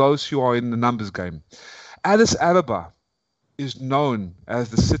 for those who are in the numbers game. Addis Ababa is known as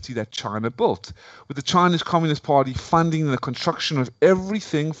the city that China built, with the Chinese Communist Party funding the construction of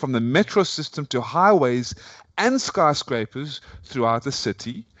everything from the metro system to highways and skyscrapers throughout the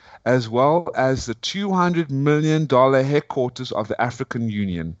city, as well as the $200 million headquarters of the African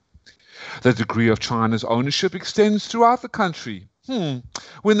Union. The degree of China's ownership extends throughout the country. When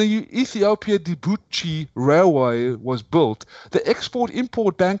the Ethiopia-Djibouti Railway was built, the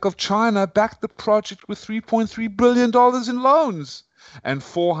Export-Import Bank of China backed the project with $3.3 billion in loans, and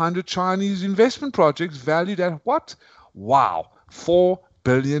 400 Chinese investment projects valued at what? Wow, $4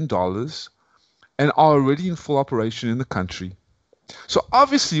 billion, and are already in full operation in the country. So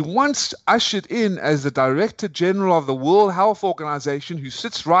obviously, once ushered in as the Director General of the World Health Organization, who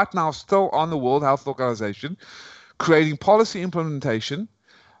sits right now still on the World Health Organization, creating policy implementation,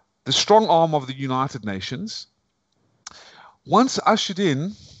 the strong arm of the United Nations, once ushered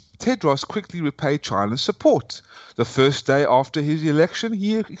in, Tedros quickly repaid China's support. The first day after his election,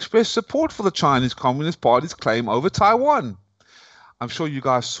 he expressed support for the Chinese Communist Party's claim over Taiwan. I'm sure you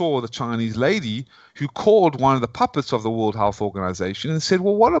guys saw the Chinese lady who called one of the puppets of the World Health Organization and said,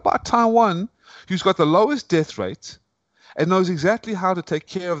 well, what about Taiwan, who's got the lowest death rate and knows exactly how to take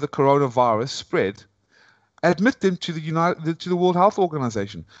care of the coronavirus spread? Admit them to the World Health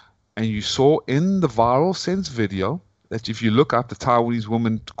Organization. And you saw in the viral sense video that if you look up the Taiwanese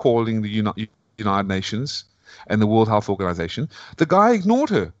woman calling the United Nations and the World Health Organization, the guy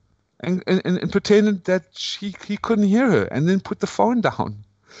ignored her. And pretended that he couldn't hear her, and then put the phone down.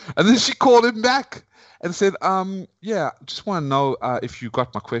 And then she called him back and said, yeah, just want to know if you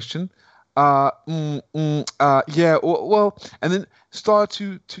got my question. Yeah, well, and then start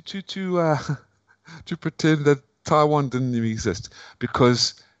to pretend that Taiwan didn't even exist,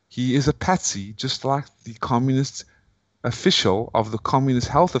 because he is a patsy, just like the communist official of the communist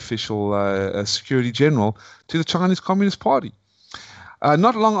health official, security general, to the Chinese Communist Party.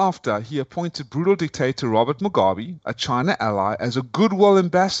 Not long after, he appointed brutal dictator Robert Mugabe, a China ally, as a goodwill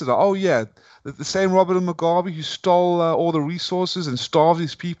ambassador. Oh, yeah, the same Robert Mugabe who stole all the resources and starved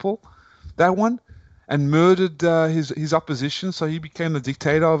his people, that one, and murdered his opposition, so he became the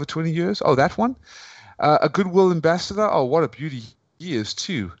dictator over 20 years. Oh, that one. A goodwill ambassador. Oh, what a beauty he is,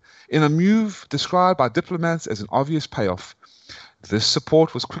 too. In a move described by diplomats as an obvious payoff. This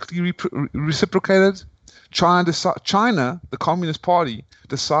support was quickly reciprocated. China, the Communist Party,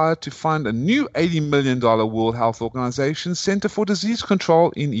 decided to fund a new $80 million World Health Organization Center for Disease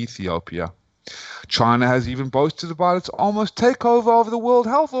Control in Ethiopia. China has even boasted about its almost takeover of the World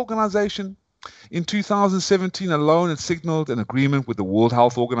Health Organization. In 2017 alone, it signaled an agreement with the World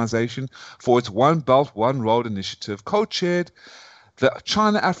Health Organization for its One Belt, One Road initiative, co-chaired the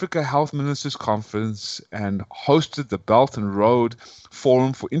China-Africa Health Ministers Conference and hosted the Belt and Road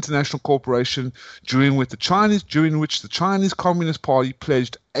Forum for International Cooperation, during which the Chinese Communist Party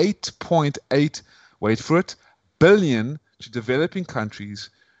pledged 8.8, wait for it, billion to developing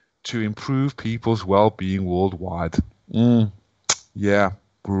countries to improve people's well-being worldwide. Yeah,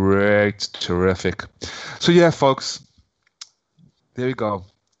 great, terrific. So yeah, folks, there you go.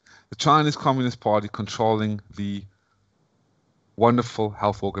 The Chinese Communist Party controlling the wonderful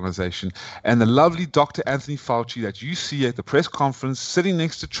health organization. And the lovely Dr. Anthony Fauci that you see at the press conference sitting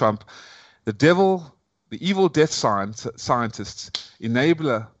next to Trump, the evil death scientists,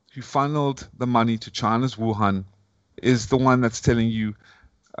 enabler who funneled the money to China's Wuhan, is the one that's telling you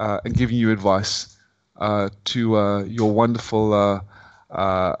and giving you advice to your wonderful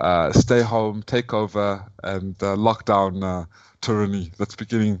stay home, takeover, and lockdown tyranny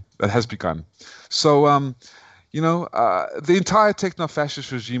that has begun. So, the entire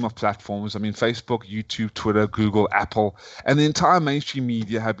techno-fascist regime of platforms, I mean, Facebook, YouTube, Twitter, Google, Apple, and the entire mainstream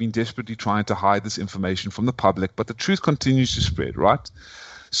media have been desperately trying to hide this information from the public, but the truth continues to spread, right?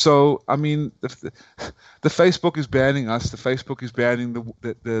 So, I mean, the Facebook is banning us. The Facebook is banning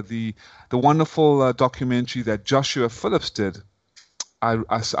the wonderful documentary that Joshua Phillips did. I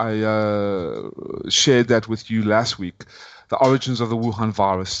shared that with you last week, the origins of the Wuhan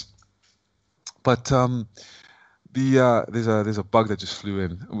virus. But there's a bug that just flew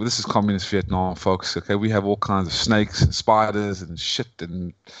in. Well, this is communist Vietnam, folks. Okay, we have all kinds of snakes and spiders and shit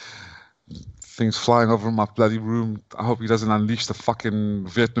and things flying over my bloody room. I hope he doesn't unleash the fucking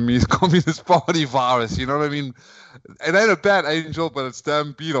Vietnamese Communist Party virus. You know what I mean? It ain't a bad angel, but it's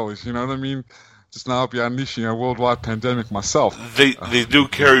damn beetles. You know what I mean? Just now I'll be unleashing a worldwide pandemic myself. They do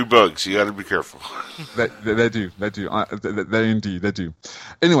carry bugs. You got to be careful. They do. They do.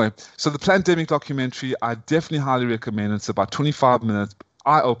 Anyway, so the Plandemic documentary, I definitely highly recommend. It's about 25 minutes,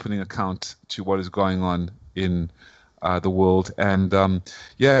 eye-opening account to what is going on in the world. And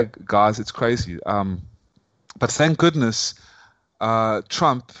yeah, guys, it's crazy. But thank goodness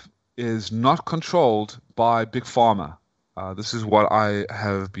Trump is not controlled by Big Pharma. This is what I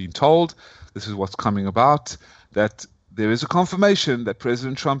have been told. This is what's coming about, that there is a confirmation that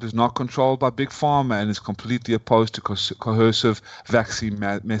President Trump is not controlled by Big Pharma and is completely opposed to coercive vaccine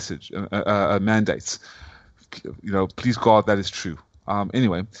mandates. Please God, that is true.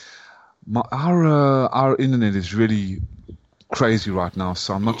 Anyway, our internet is really crazy right now,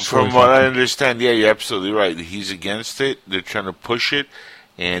 so I'm not sure. From what I understand, yeah, you're absolutely right. He's against it. They're trying to push it.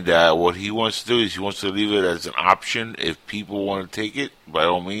 And what he wants to do is he wants to leave it as an option if people want to take it, by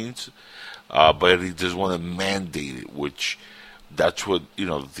all means. But he doesn't want to mandate it, which that's what,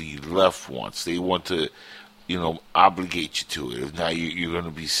 the left wants. They want to, obligate you to it. If not, you're going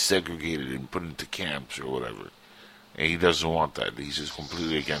to be segregated and put into camps or whatever. And he doesn't want that. He's just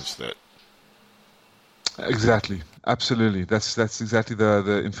completely against that. Exactly. Absolutely. That's exactly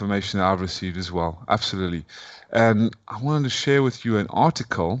the information that I've received as well. Absolutely. And I wanted to share with you an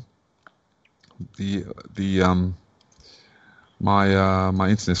article. My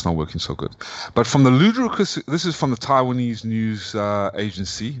internet's not working so good. But from the ludicrous, this is from the Taiwanese news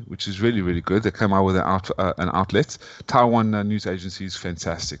agency, which is really, really good. They came out with an outlet. Taiwan news agency is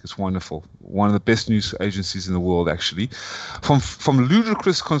fantastic. It's wonderful. One of the best news agencies in the world, actually. From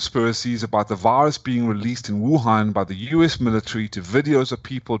ludicrous conspiracies about the virus being released in Wuhan by the U.S. military to videos of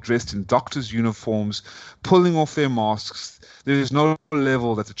people dressed in doctors' uniforms pulling off their masks, there is no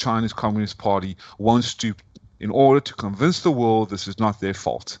level that the Chinese Communist Party won't stoop in order to convince the world this is not their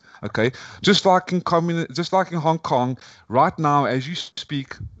fault. Okay, just like in Hong Kong, right now as you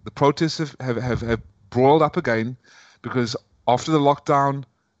speak, the protests have brawled up again because after the lockdown,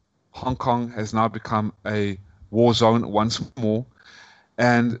 Hong Kong has now become a war zone once more,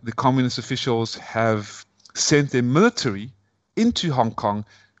 and the communist officials have sent their military into Hong Kong,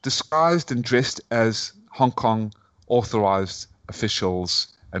 disguised and dressed as Hong Kong authorized officials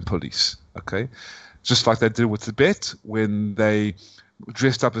and police. Okay. Just like they did with Tibet when they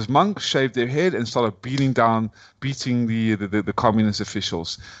dressed up as monks, shaved their head, and started beating the communist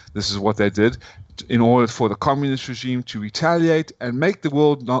officials. This is what they did in order for the communist regime to retaliate and make the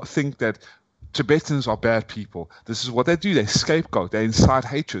world not think that Tibetans are bad people. This is what they do. They scapegoat. They incite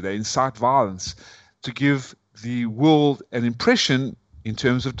hatred. They incite violence to give the world an impression in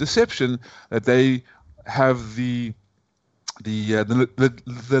terms of deception that they have the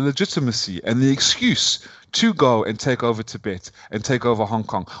legitimacy and the excuse to go and take over Tibet and take over Hong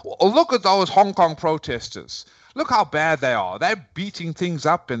Kong. Well, look at those Hong Kong protesters. Look how bad they are. They're beating things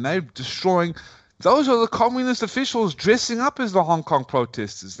up and they're destroying. Those are the communist officials dressing up as the Hong Kong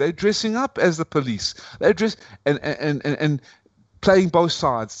protesters. They're dressing up as the police. They're dressed and playing both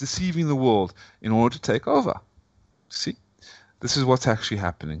sides, deceiving the world in order to take over. See? This is what's actually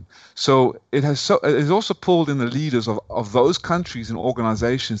happening. So it has also pulled in the leaders of those countries and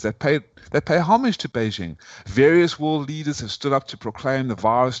organizations that pay homage to Beijing. Various world leaders have stood up to proclaim that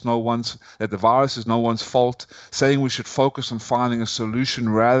the virus is no one's fault, saying we should focus on finding a solution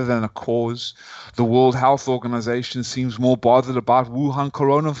rather than a cause. The World Health Organization seems more bothered about Wuhan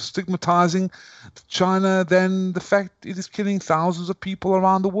corona stigmatizing China than the fact it is killing thousands of people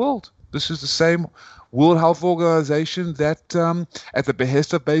around the world. This is the same World Health Organization that, at the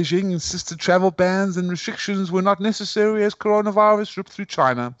behest of Beijing, insisted travel bans and restrictions were not necessary as coronavirus ripped through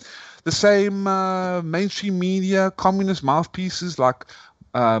China. The same mainstream media, communist mouthpieces like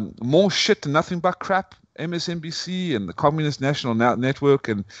More Shit and Nothing But Crap, MSNBC, and the Communist National Network,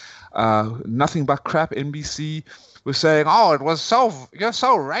 and Nothing But Crap, NBC, were saying, "Oh, you're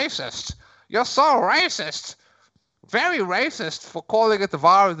so racist. You're so racist. Very racist for calling it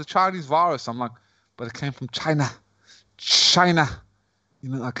the Chinese virus." I'm like, but it came from China. China.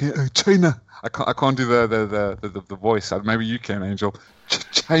 China. I can't do the voice. Maybe you can, Angel.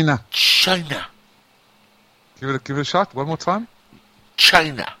 China. China. Give it a shot. One more time.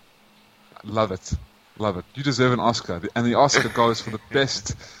 China. Love it. Love it. You deserve an Oscar. And the Oscar goes for the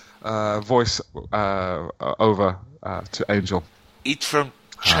best voice over to Angel. It's from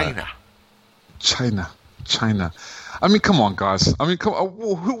China. China. I mean, come on, guys. I mean,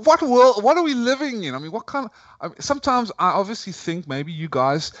 what world? What are we living in? I mean, what kind of? Sometimes I obviously think maybe you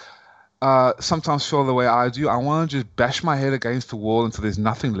guys sometimes feel the way I do. I want to just bash my head against the wall until there's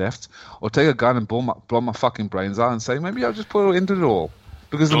nothing left, or take a gun and blow my fucking brains out and say maybe I'll just put an end to it all.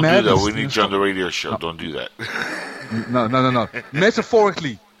 Because don't the madness, do that. We need you on the radio show. No. Don't do that. No.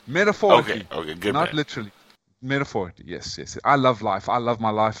 Metaphorically. Okay, good. Not literally. Metaphorically, yes. I love life. I love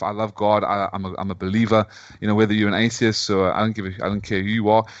my life. I love God. I'm a believer. You know, whether you're an atheist or I don't care who you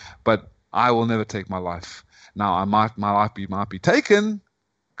are, but I will never take my life. Now, my life might be taken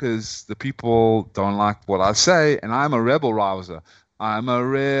because the people don't like what I say, and I'm a rebel rouser. I'm a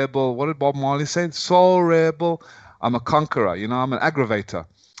rebel. What did Bob Marley say? Soul rebel. I'm a conqueror. You know, I'm an aggravator.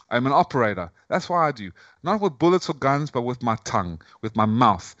 I'm an operator. That's what I do. Not with bullets or guns, but with my tongue, with my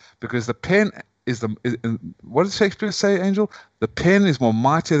mouth, because the pen is what did Shakespeare say, Angel? The pen is more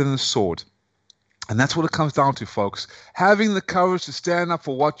mighty than the sword. And that's what it comes down to, folks. Having the courage to stand up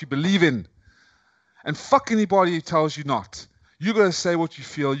for what you believe in. And fuck anybody who tells you not. You got to say what you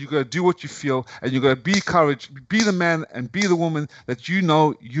feel. You got to do what you feel. And you got to be courage. Be the man and be the woman that you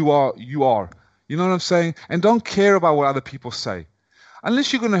know you are. You know what I'm saying? And don't care about what other people say.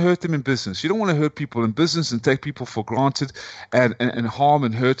 Unless you're going to hurt them in business. You don't want to hurt people in business and take people for granted and harm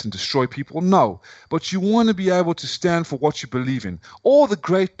and hurt and destroy people. No. But you want to be able to stand for what you believe in. All the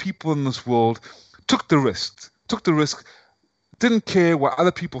great people in this world took the risk, didn't care what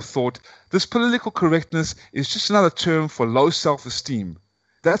other people thought. This political correctness is just another term for low self-esteem.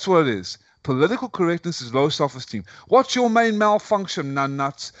 That's what it is. Political correctness is low self-esteem. What's your main malfunction,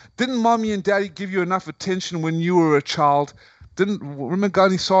 nuts? Didn't mommy and daddy give you enough attention when you were a child? Remember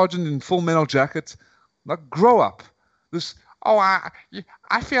Gunny Sargent in Full Metal Jacket? Like, grow up. I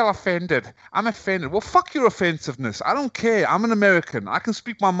feel offended. I'm offended. Well, fuck your offensiveness. I don't care. I'm an American. I can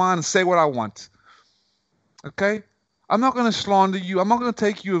speak my mind and say what I want. Okay? I'm not going to slander you. I'm not going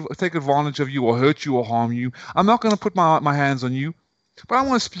to take advantage of you or hurt you or harm you. I'm not going to put my hands on you. But I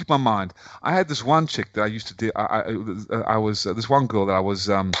want to speak my mind. I had this one chick that I used to do. I was this one girl that I was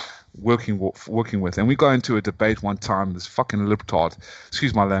working with, and we got into a debate one time. This fucking libtard,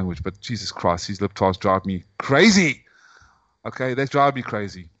 excuse my language, but Jesus Christ, these libtards drive me crazy. Okay, they drive me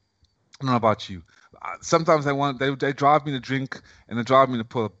crazy. I don't know about you. Sometimes they drive me to drink, and they drive me to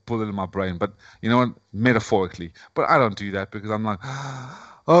put a bullet in my brain. But you know what? Metaphorically. But I don't do that because I'm like,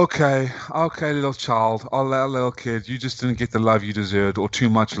 okay, little child, little kid, you just didn't get the love you deserved, or too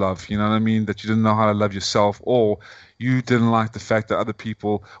much love. You know what I mean? That you didn't know how to love yourself, or you didn't like the fact that other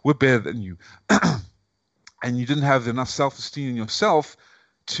people were better than you, and you didn't have enough self-esteem in yourself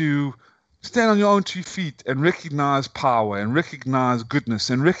to stand on your own 2 feet and recognize power and recognize goodness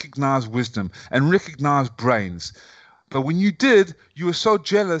and recognize wisdom and recognize brains. But when you did, you were so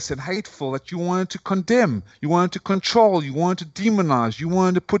jealous and hateful that you wanted to condemn, you wanted to control, you wanted to demonize, you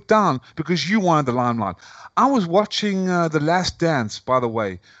wanted to put down because you wanted the limelight. I was watching The Last Dance, by the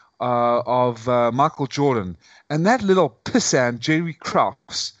way, of Michael Jordan, and that little pissant, Jerry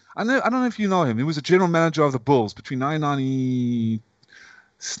Krause. I don't know if you know him. He was a general manager of the Bulls between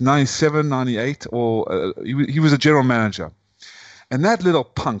 1997, 98, or he was a general manager. And that little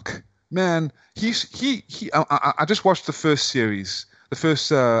punk, man, I just watched the first series, the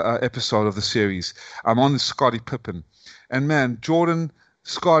first episode of the series. I'm on Scottie Pippen. And man, Jordan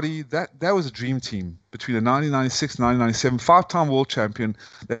Scotty, that was a dream team between the 1996 and 1997, five-time world champion.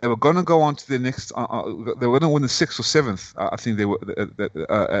 They were going to go on to the next. They were going to win the sixth or seventh. I think they were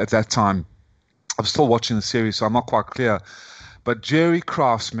at that time. I'm still watching the series, so I'm not quite clear. But Jerry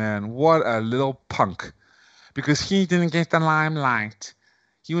Krause, man, what a little punk! Because he didn't get the limelight.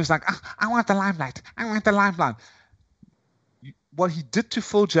 He was like, I want the limelight. I want the limelight. What he did to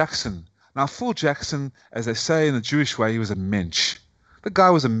Phil Jackson. Now, Phil Jackson, as they say in the Jewish way, he was a mensch. The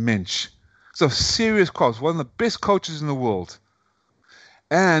guy was a mensch. So serious coach, one of the best coaches in the world.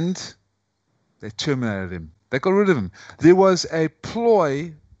 And they terminated him. They got rid of him. There was a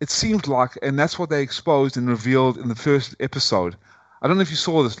ploy, it seemed like, and that's what they exposed and revealed in the first episode. I don't know if you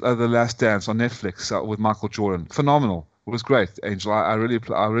saw this, The Last Dance on Netflix with Michael Jordan. Phenomenal. It was great, Angel. I really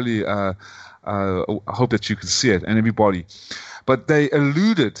hope that you can see it, and everybody. But they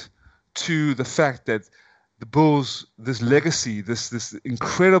alluded to the fact that the Bulls, this legacy, this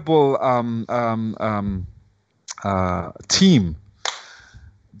incredible team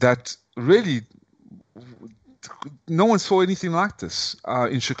that really no one saw anything like this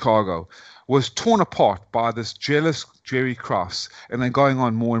in Chicago, was torn apart by this jealous Jerry Krause, and then going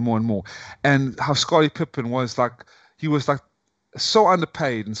on more and more and more. And how Scottie Pippen was like so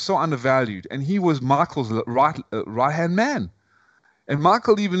underpaid and so undervalued, and he was Michael's right-hand man. And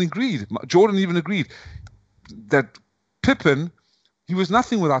Michael even agreed, Jordan even agreed, that Pippen, he was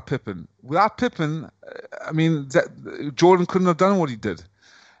nothing without Pippen. Without Pippen, Jordan couldn't have done what he did.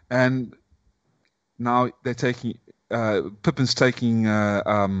 And now they're taking Pippen's taking.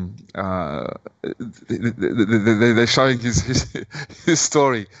 They're showing his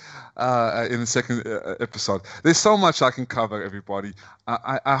story in the second episode. There's so much I can cover, everybody.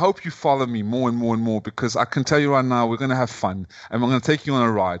 I hope you follow me more and more and more, because I can tell you right now, we're going to have fun and we're going to take you on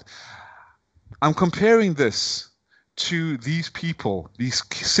a ride. I'm comparing this to these people, these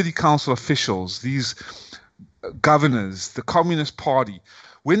city council officials, these governors, the Communist Party.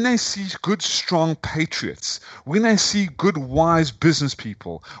 When they see good, strong patriots, when they see good, wise business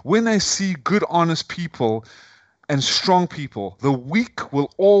people, when they see good, honest people and strong people, the weak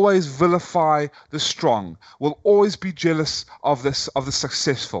will always vilify the strong, will always be jealous of the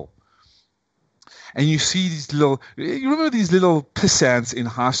successful. And you see you remember these little pissants in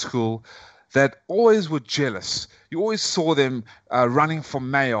high school that always were jealous. You always saw them running for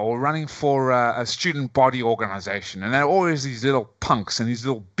mayor or running for a student body organization. And they're always these little punks and these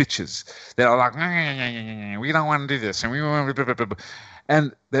little bitches that are like, we don't want to do this. And we want to...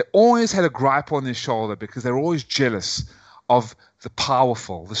 And they always had a gripe on their shoulder because they're always jealous of the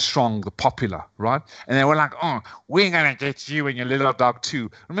powerful, the strong, the popular, right? And they were like, oh, we're going to get you and your little dog too.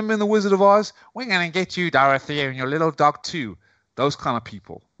 Remember in The Wizard of Oz? We're going to get you, Dorothy, and your little dog too. Those kind of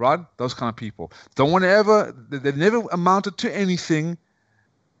people, right? Those kind of people. They never amounted to anything.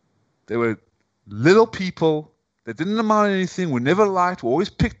 They were little people that didn't amount to anything, were never liked, were always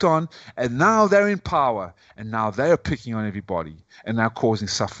picked on, and now they're in power, and now they're picking on everybody, and now causing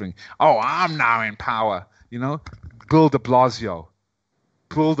suffering. Oh, I'm now in power, Bill de Blasio,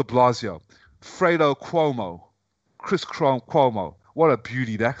 Fredo Cuomo, Chris Cuomo. What a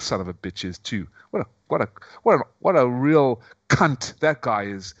beauty that son of a bitch is too. What a real cunt that guy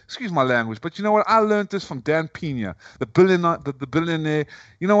is. Excuse my language, but you know what? I learned this from Dan Pena, the billionaire.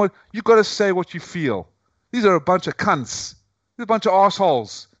 You know what? You got to say what you feel. These are a bunch of cunts. They're a bunch of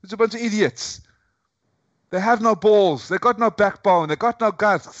assholes. They're a bunch of idiots. They have no balls. They got no backbone. They got no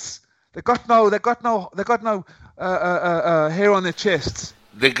guts. They got no hair on their chests.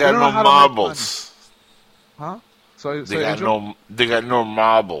 They got no marbles. Huh? They got no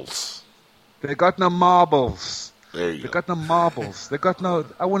marbles. They got no marbles. There you They go. got no marbles. They got no...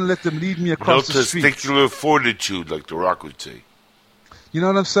 I wouldn't let them lead me across the street. No testicular fortitude, like The Rock would say. You know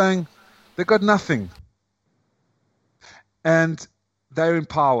what I'm saying? They got nothing. And they're in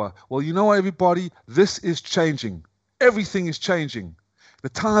power. Well, you know what, everybody? This is changing. Everything is changing. The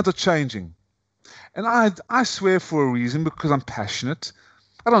times are changing. And I swear for a reason, because I'm passionate.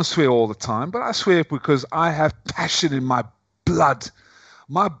 I don't swear all the time, but I swear because I have passion in my blood.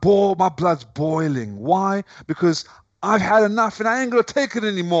 My blood's boiling. Why? Because I've had enough and I ain't going to take it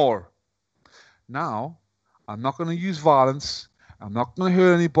anymore. Now, I'm not going to use violence. I'm not going to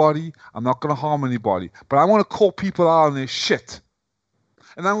hurt anybody. I'm not going to harm anybody. But I want to call people out on their shit.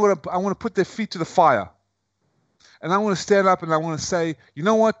 And I want to put their feet to the fire. And I want to stand up and I want to say, you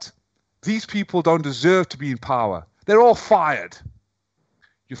know what? These people don't deserve to be in power. They're all fired.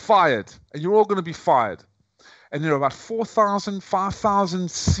 You're fired. And you're all going to be fired. And there are about 4,000, 5,000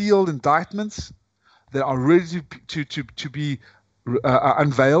 sealed indictments that are ready to be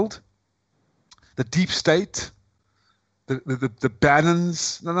unveiled. The deep state, the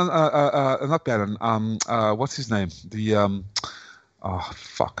Bannons. No, not Bannon. What's his name? Oh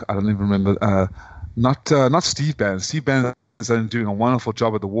fuck, I don't even remember. Not Steve Bannon. Steve Bannon is doing a wonderful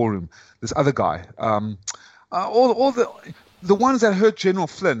job at the War Room. This other guy. All the ones that hurt General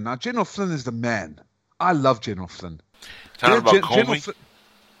Flynn. Now General Flynn is the man. I love General Flynn. Talking about Comey?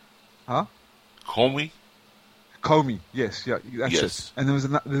 Huh? Comey? Yes, yeah, that's Yes. it. And there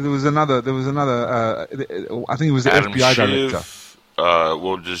was another. I think it was the Adam FBI Schiff,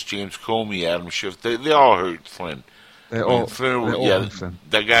 director. just James Comey, Adam Schiff. They all hurt Flynn. Flynn.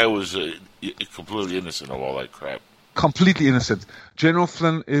 That guy was completely innocent of all that crap. Completely innocent. General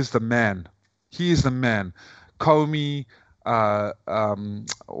Flynn is the man. He is the man. Comey.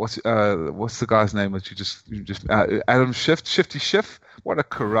 What's the guy's name that you just Adam Schiff, Shifty Schiff? What a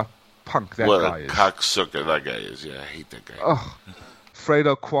corrupt punk that guy is. What a cocksucker that guy is. Yeah, I hate that guy. Oh,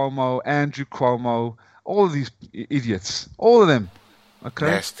 Fredo Cuomo, Andrew Cuomo, all of these idiots, all of them. Okay,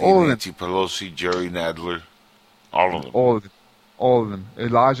 Nasty, all Nancy Pelosi, Jerry Nadler, all of them. All of them.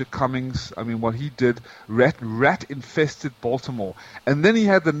 Elijah Cummings. I mean, what he did, rat infested Baltimore, and then he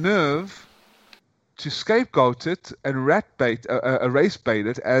had the nerve to scapegoat it and race bait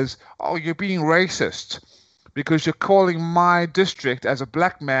it as, oh, you're being racist because you're calling my district as a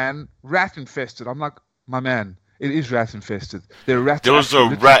black man rat infested. I'm like, my man, it is rat infested. There are rats. There was a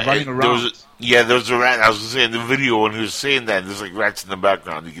rat running around. There was a rat. I was saying in the video when he was saying that, there's like rats in the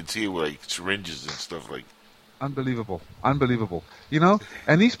background. You can see with like syringes and stuff like. Unbelievable. You know,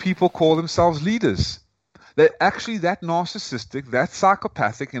 and these people call themselves leaders. They're actually that narcissistic, that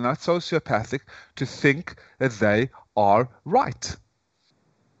psychopathic, and that sociopathic to think that they are right.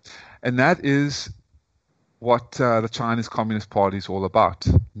 And that is what the Chinese Communist Party is all about.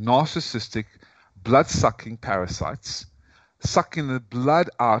 Narcissistic, blood-sucking parasites, sucking the blood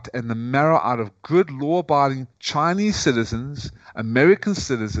out and the marrow out of good law-abiding Chinese citizens, American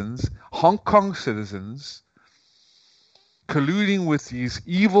citizens, Hong Kong citizens, colluding with these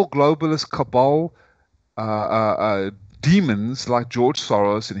evil globalist cabal demons like George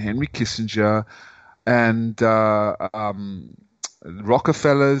Soros and Henry Kissinger and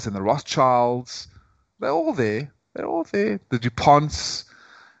Rockefellers and the Rothschilds. They're all there. The DuPonts,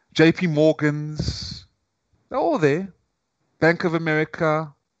 JP Morgans, they're all there. Bank of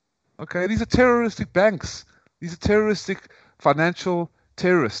America. Okay, these are terroristic banks. These are terroristic financial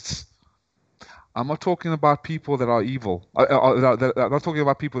terrorists. I'm not talking about people that are evil. I'm not talking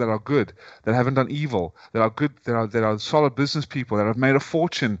about people that are good, that haven't done evil, that are good, that are solid business people, that have made a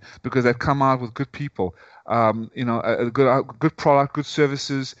fortune because they've come out with good people, a good product, good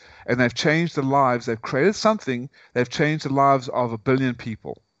services, and they've changed the lives. They've created something. They've changed the lives of 1 billion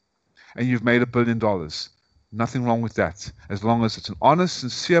people, and you've made $1 billion. Nothing wrong with that, as long as it's an honest,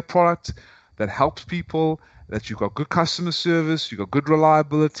 sincere product that helps people, that you've got good customer service, you've got good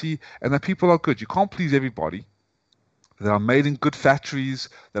reliability, and that people are good. You can't please everybody. That are made in good factories,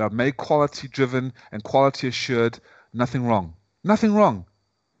 that are made quality driven and quality assured. Nothing wrong. Nothing wrong.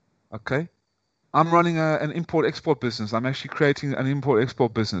 Okay? I'm running an import-export business. I'm actually creating an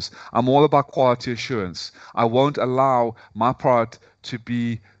import-export business. I'm all about quality assurance. I won't allow my product to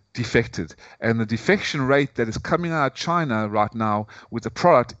be defected, and the defection rate that is coming out of China right now with the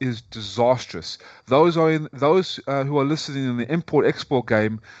product is disastrous. Those who are listening in the import-export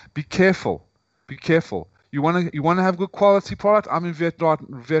game, be careful. Be careful. You want to have good quality product? I'm in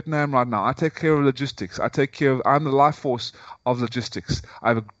Vietnam right now. I take care of logistics. I'm the life force of logistics. I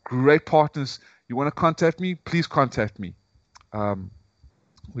have great partners. You want to contact me? Please contact me.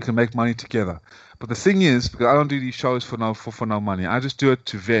 We can make money together. But the thing is, because I don't do these shows for no money, I just do it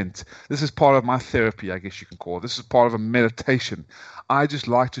to vent. This is part of my therapy, I guess you can call it. This is part of a meditation. I just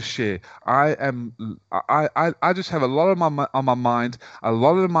like to share. I just have a lot on my mind, a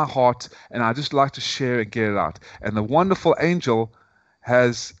lot in my heart, and I just like to share and get it out. And the wonderful Angel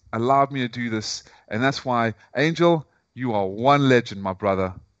has allowed me to do this, and that's why, Angel, you are one legend, my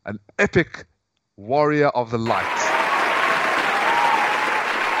brother, an epic warrior of the light.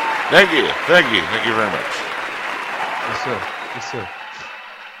 Thank you very much. Yes, sir.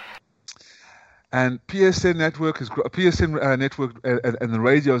 And PSN network network and the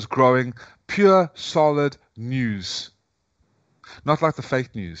radio is growing. Pure, solid news, not like the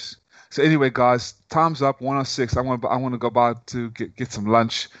fake news. So anyway, guys, time's up. 1:06. I want to go back to get some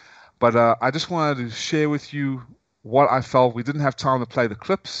lunch, but I just wanted to share with you what I felt. We didn't have time to play the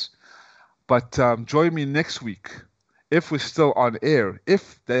clips, but join me next week. If we're still on air,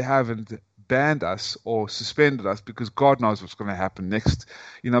 if they haven't banned us or suspended us, because God knows what's going to happen next,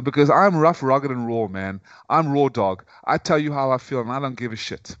 because I'm rough, rugged, and raw, man. I'm raw dog. I tell you how I feel, and I don't give a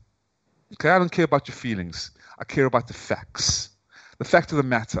shit. Okay, I don't care about your feelings. I care about the facts. The fact of the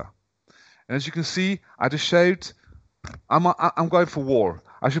matter. And as you can see, I just shaved. I'm going for war.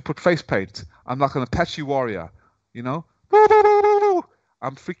 I should put face paint. I'm like an Apache warrior, you know?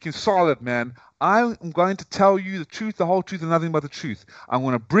 I'm freaking solid, man. I'm going to tell you the truth, the whole truth, and nothing but the truth. I'm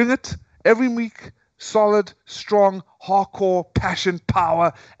going to bring it every week, solid, strong, hardcore, passion,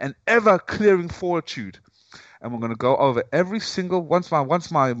 power, and ever clearing fortitude. And we're going to go over every single once my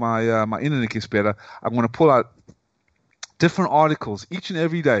internet gets better. I'm going to pull out different articles each and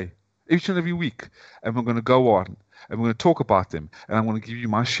every day, each and every week, and we're going to go on and we're going to talk about them. And I'm going to give you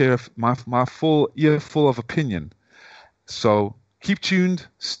my share of my full earful of opinion. So keep tuned,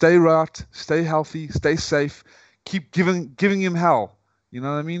 stay right, stay healthy, stay safe. Keep giving him hell. You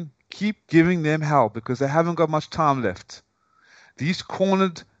know what I mean? Keep giving them hell because they haven't got much time left. These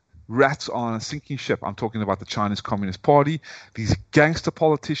cornered rats on a sinking ship. I'm talking about the Chinese Communist Party, these gangster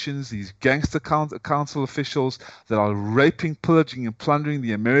politicians, these gangster council officials that are raping, pillaging, and plundering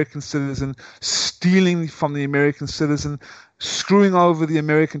the American citizen, stealing from the American citizen, screwing over the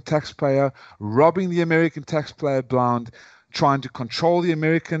American taxpayer, robbing the American taxpayer blind, trying to control the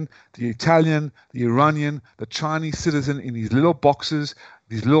American, the Italian, the Iranian, the Chinese citizen in these little boxes,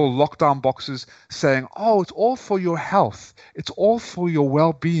 these little lockdown boxes, saying, oh, it's all for your health. It's all for your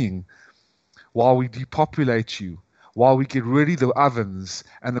well-being. While we depopulate you, while we get rid of the ovens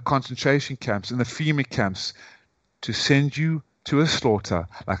and the concentration camps and the FEMA camps to send you to a slaughter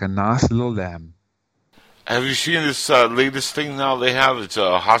like a nice little lamb. Have you seen this latest thing now they have? It's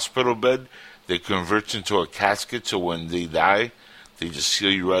a hospital bed. They convert into a casket so when they die, they just seal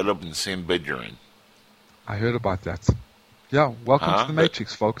you right up in the same bed you're in. I heard about that. Yeah, welcome to the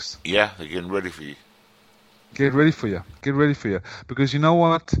Matrix, folks. Yeah, they're getting ready for you. Get ready for you. Get ready for you. Because you know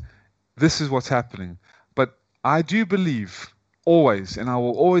what? This is what's happening. But I do believe, always, and I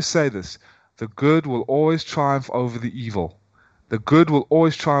will always say this, the good will always triumph over the evil. The good will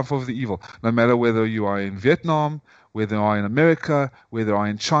always triumph over the evil. No matter whether you are in Vietnam, whether you are in America, whether you are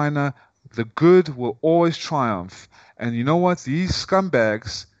in China, the good will always triumph. And you know what? These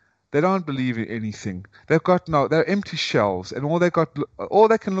scumbags, they don't believe in anything. They're empty shells, and all they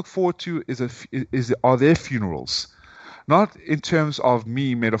can look forward to are their funerals, not in terms of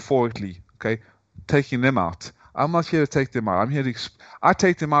me metaphorically, okay, taking them out. I'm not here to take them out. I'm here I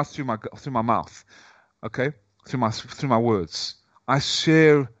take them out through my mouth, okay, through my words. I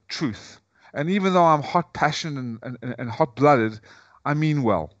share truth, and even though I'm hot passionate and hot blooded, I mean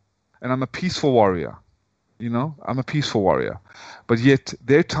well, and I'm a peaceful warrior. You know, I'm a peaceful warrior. But yet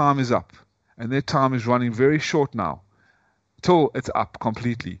their time is up. And their time is running very short now. Till it's up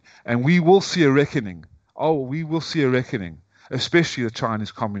completely. And we will see a reckoning. Oh, we will see a reckoning. Especially the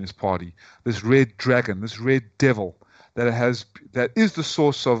Chinese Communist Party. This red dragon, this red devil that is the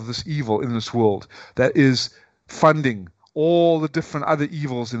source of this evil in this world. That is funding all the different other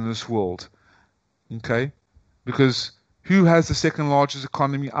evils in this world. Okay? Because who has the second largest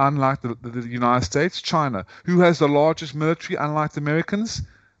economy, unlike the United States? China. Who has the largest military, unlike the Americans?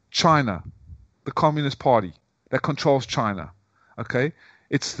 China. The Communist Party that controls China. Okay?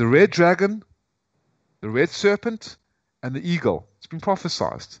 It's the red dragon, the red serpent, and the eagle. It's been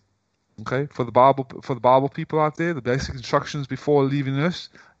prophesied. Okay? For the Bible people out there, the basic instructions before leaving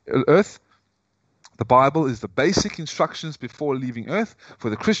Earth. The Bible is the basic instructions before leaving Earth. For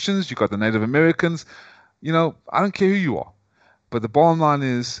the Christians, you've got the Native Americans. You know, I don't care who you are, but the bottom line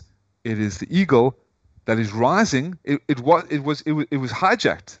is, it is the eagle that is rising. It was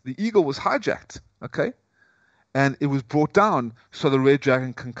hijacked. The eagle was hijacked, okay, and it was brought down so the red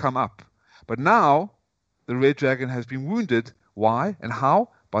dragon can come up. But now the red dragon has been wounded. Why and how?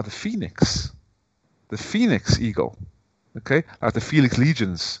 By the phoenix eagle, okay, like the Felix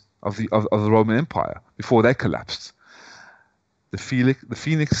legions of the Roman Empire before they collapsed. The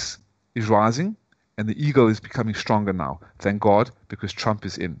phoenix is rising. And the eagle is becoming stronger now. Thank God, because Trump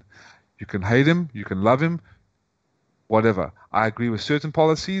is in. You can hate him, you can love him, whatever. I agree with certain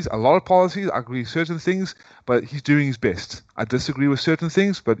policies, a lot of policies. I agree with certain things, but he's doing his best. I disagree with certain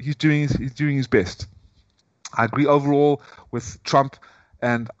things, but he's doing his best. I agree overall with Trump,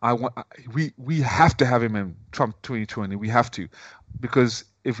 and we have to have him in Trump 2020. We have to, because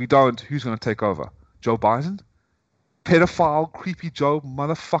if we don't, who's going to take over? Joe Biden? Pedophile, creepy Joe,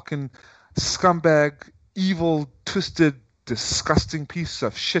 motherfucking scumbag, evil, twisted, disgusting piece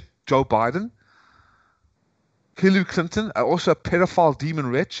of shit, Joe Biden. Hillary Clinton, also a pedophile demon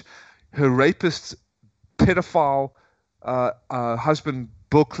wretch. Her rapist, pedophile husband,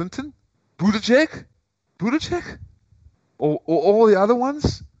 Bill Clinton. Buttigieg, or all the other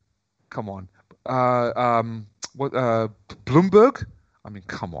ones. Come on, Bloomberg. I mean,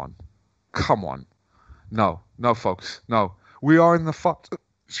 come on. Come on. No, folks. No. We are in the fight.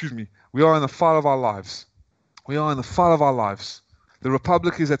 We are in the fight of our lives. We are in the fight of our lives. The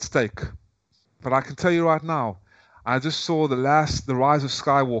Republic is at stake. But I can tell you right now, I just saw the rise of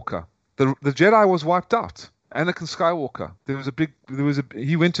Skywalker. The Jedi was wiped out. Anakin Skywalker.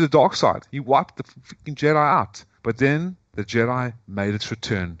 He went to the dark side. He wiped the freaking Jedi out. But then the Jedi made its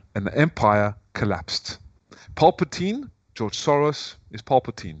return, and the Empire collapsed. Palpatine, George Soros is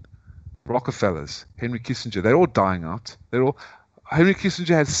Palpatine. Rockefellers, Henry Kissinger, they're all dying out. Henry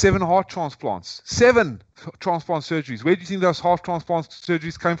Kissinger had 7 heart transplants. 7 transplant surgeries. Where do you think those heart transplant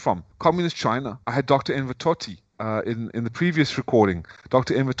surgeries came from? Communist China. I had Dr. Enver Tohti in the previous recording.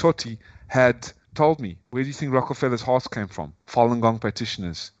 Dr. Enver Tohti had told me, where do you think Rockefeller's hearts came from? Falun Gong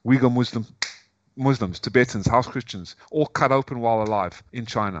practitioners, Uyghur Muslims, Tibetans, house Christians, all cut open while alive in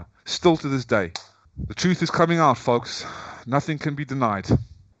China. Still to this day. The truth is coming out, folks. Nothing can be denied.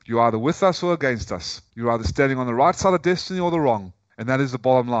 You're either with us or against us. You're either standing on the right side of destiny or the wrong. And that is the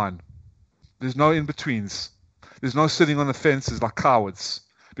bottom line. There's no in-betweens. There's no sitting on the fences like cowards.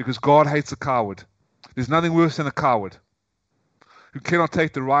 Because God hates a coward. There's nothing worse than a coward who cannot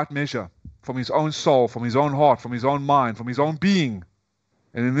take the right measure from his own soul, from his own heart, from his own mind, from his own being.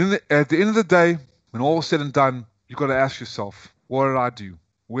 And at the end of the day, when all is said and done, you've got to ask yourself, what did I do?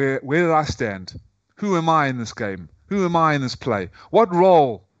 Where did I stand? Who am I in this game? Who am I in this play? What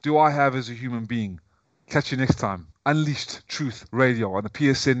role do I have as a human being? Catch you next time. Unleashed Truth Radio on the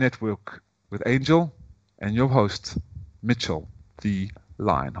PSN network with Angel and your host, Mitchell, the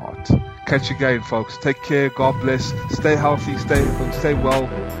Lionheart. Catch you again, folks. Take care. God bless. Stay healthy. Stay well.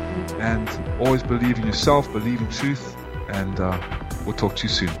 And always believe in yourself. Believe in truth. And we'll talk to you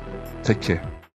soon. Take care.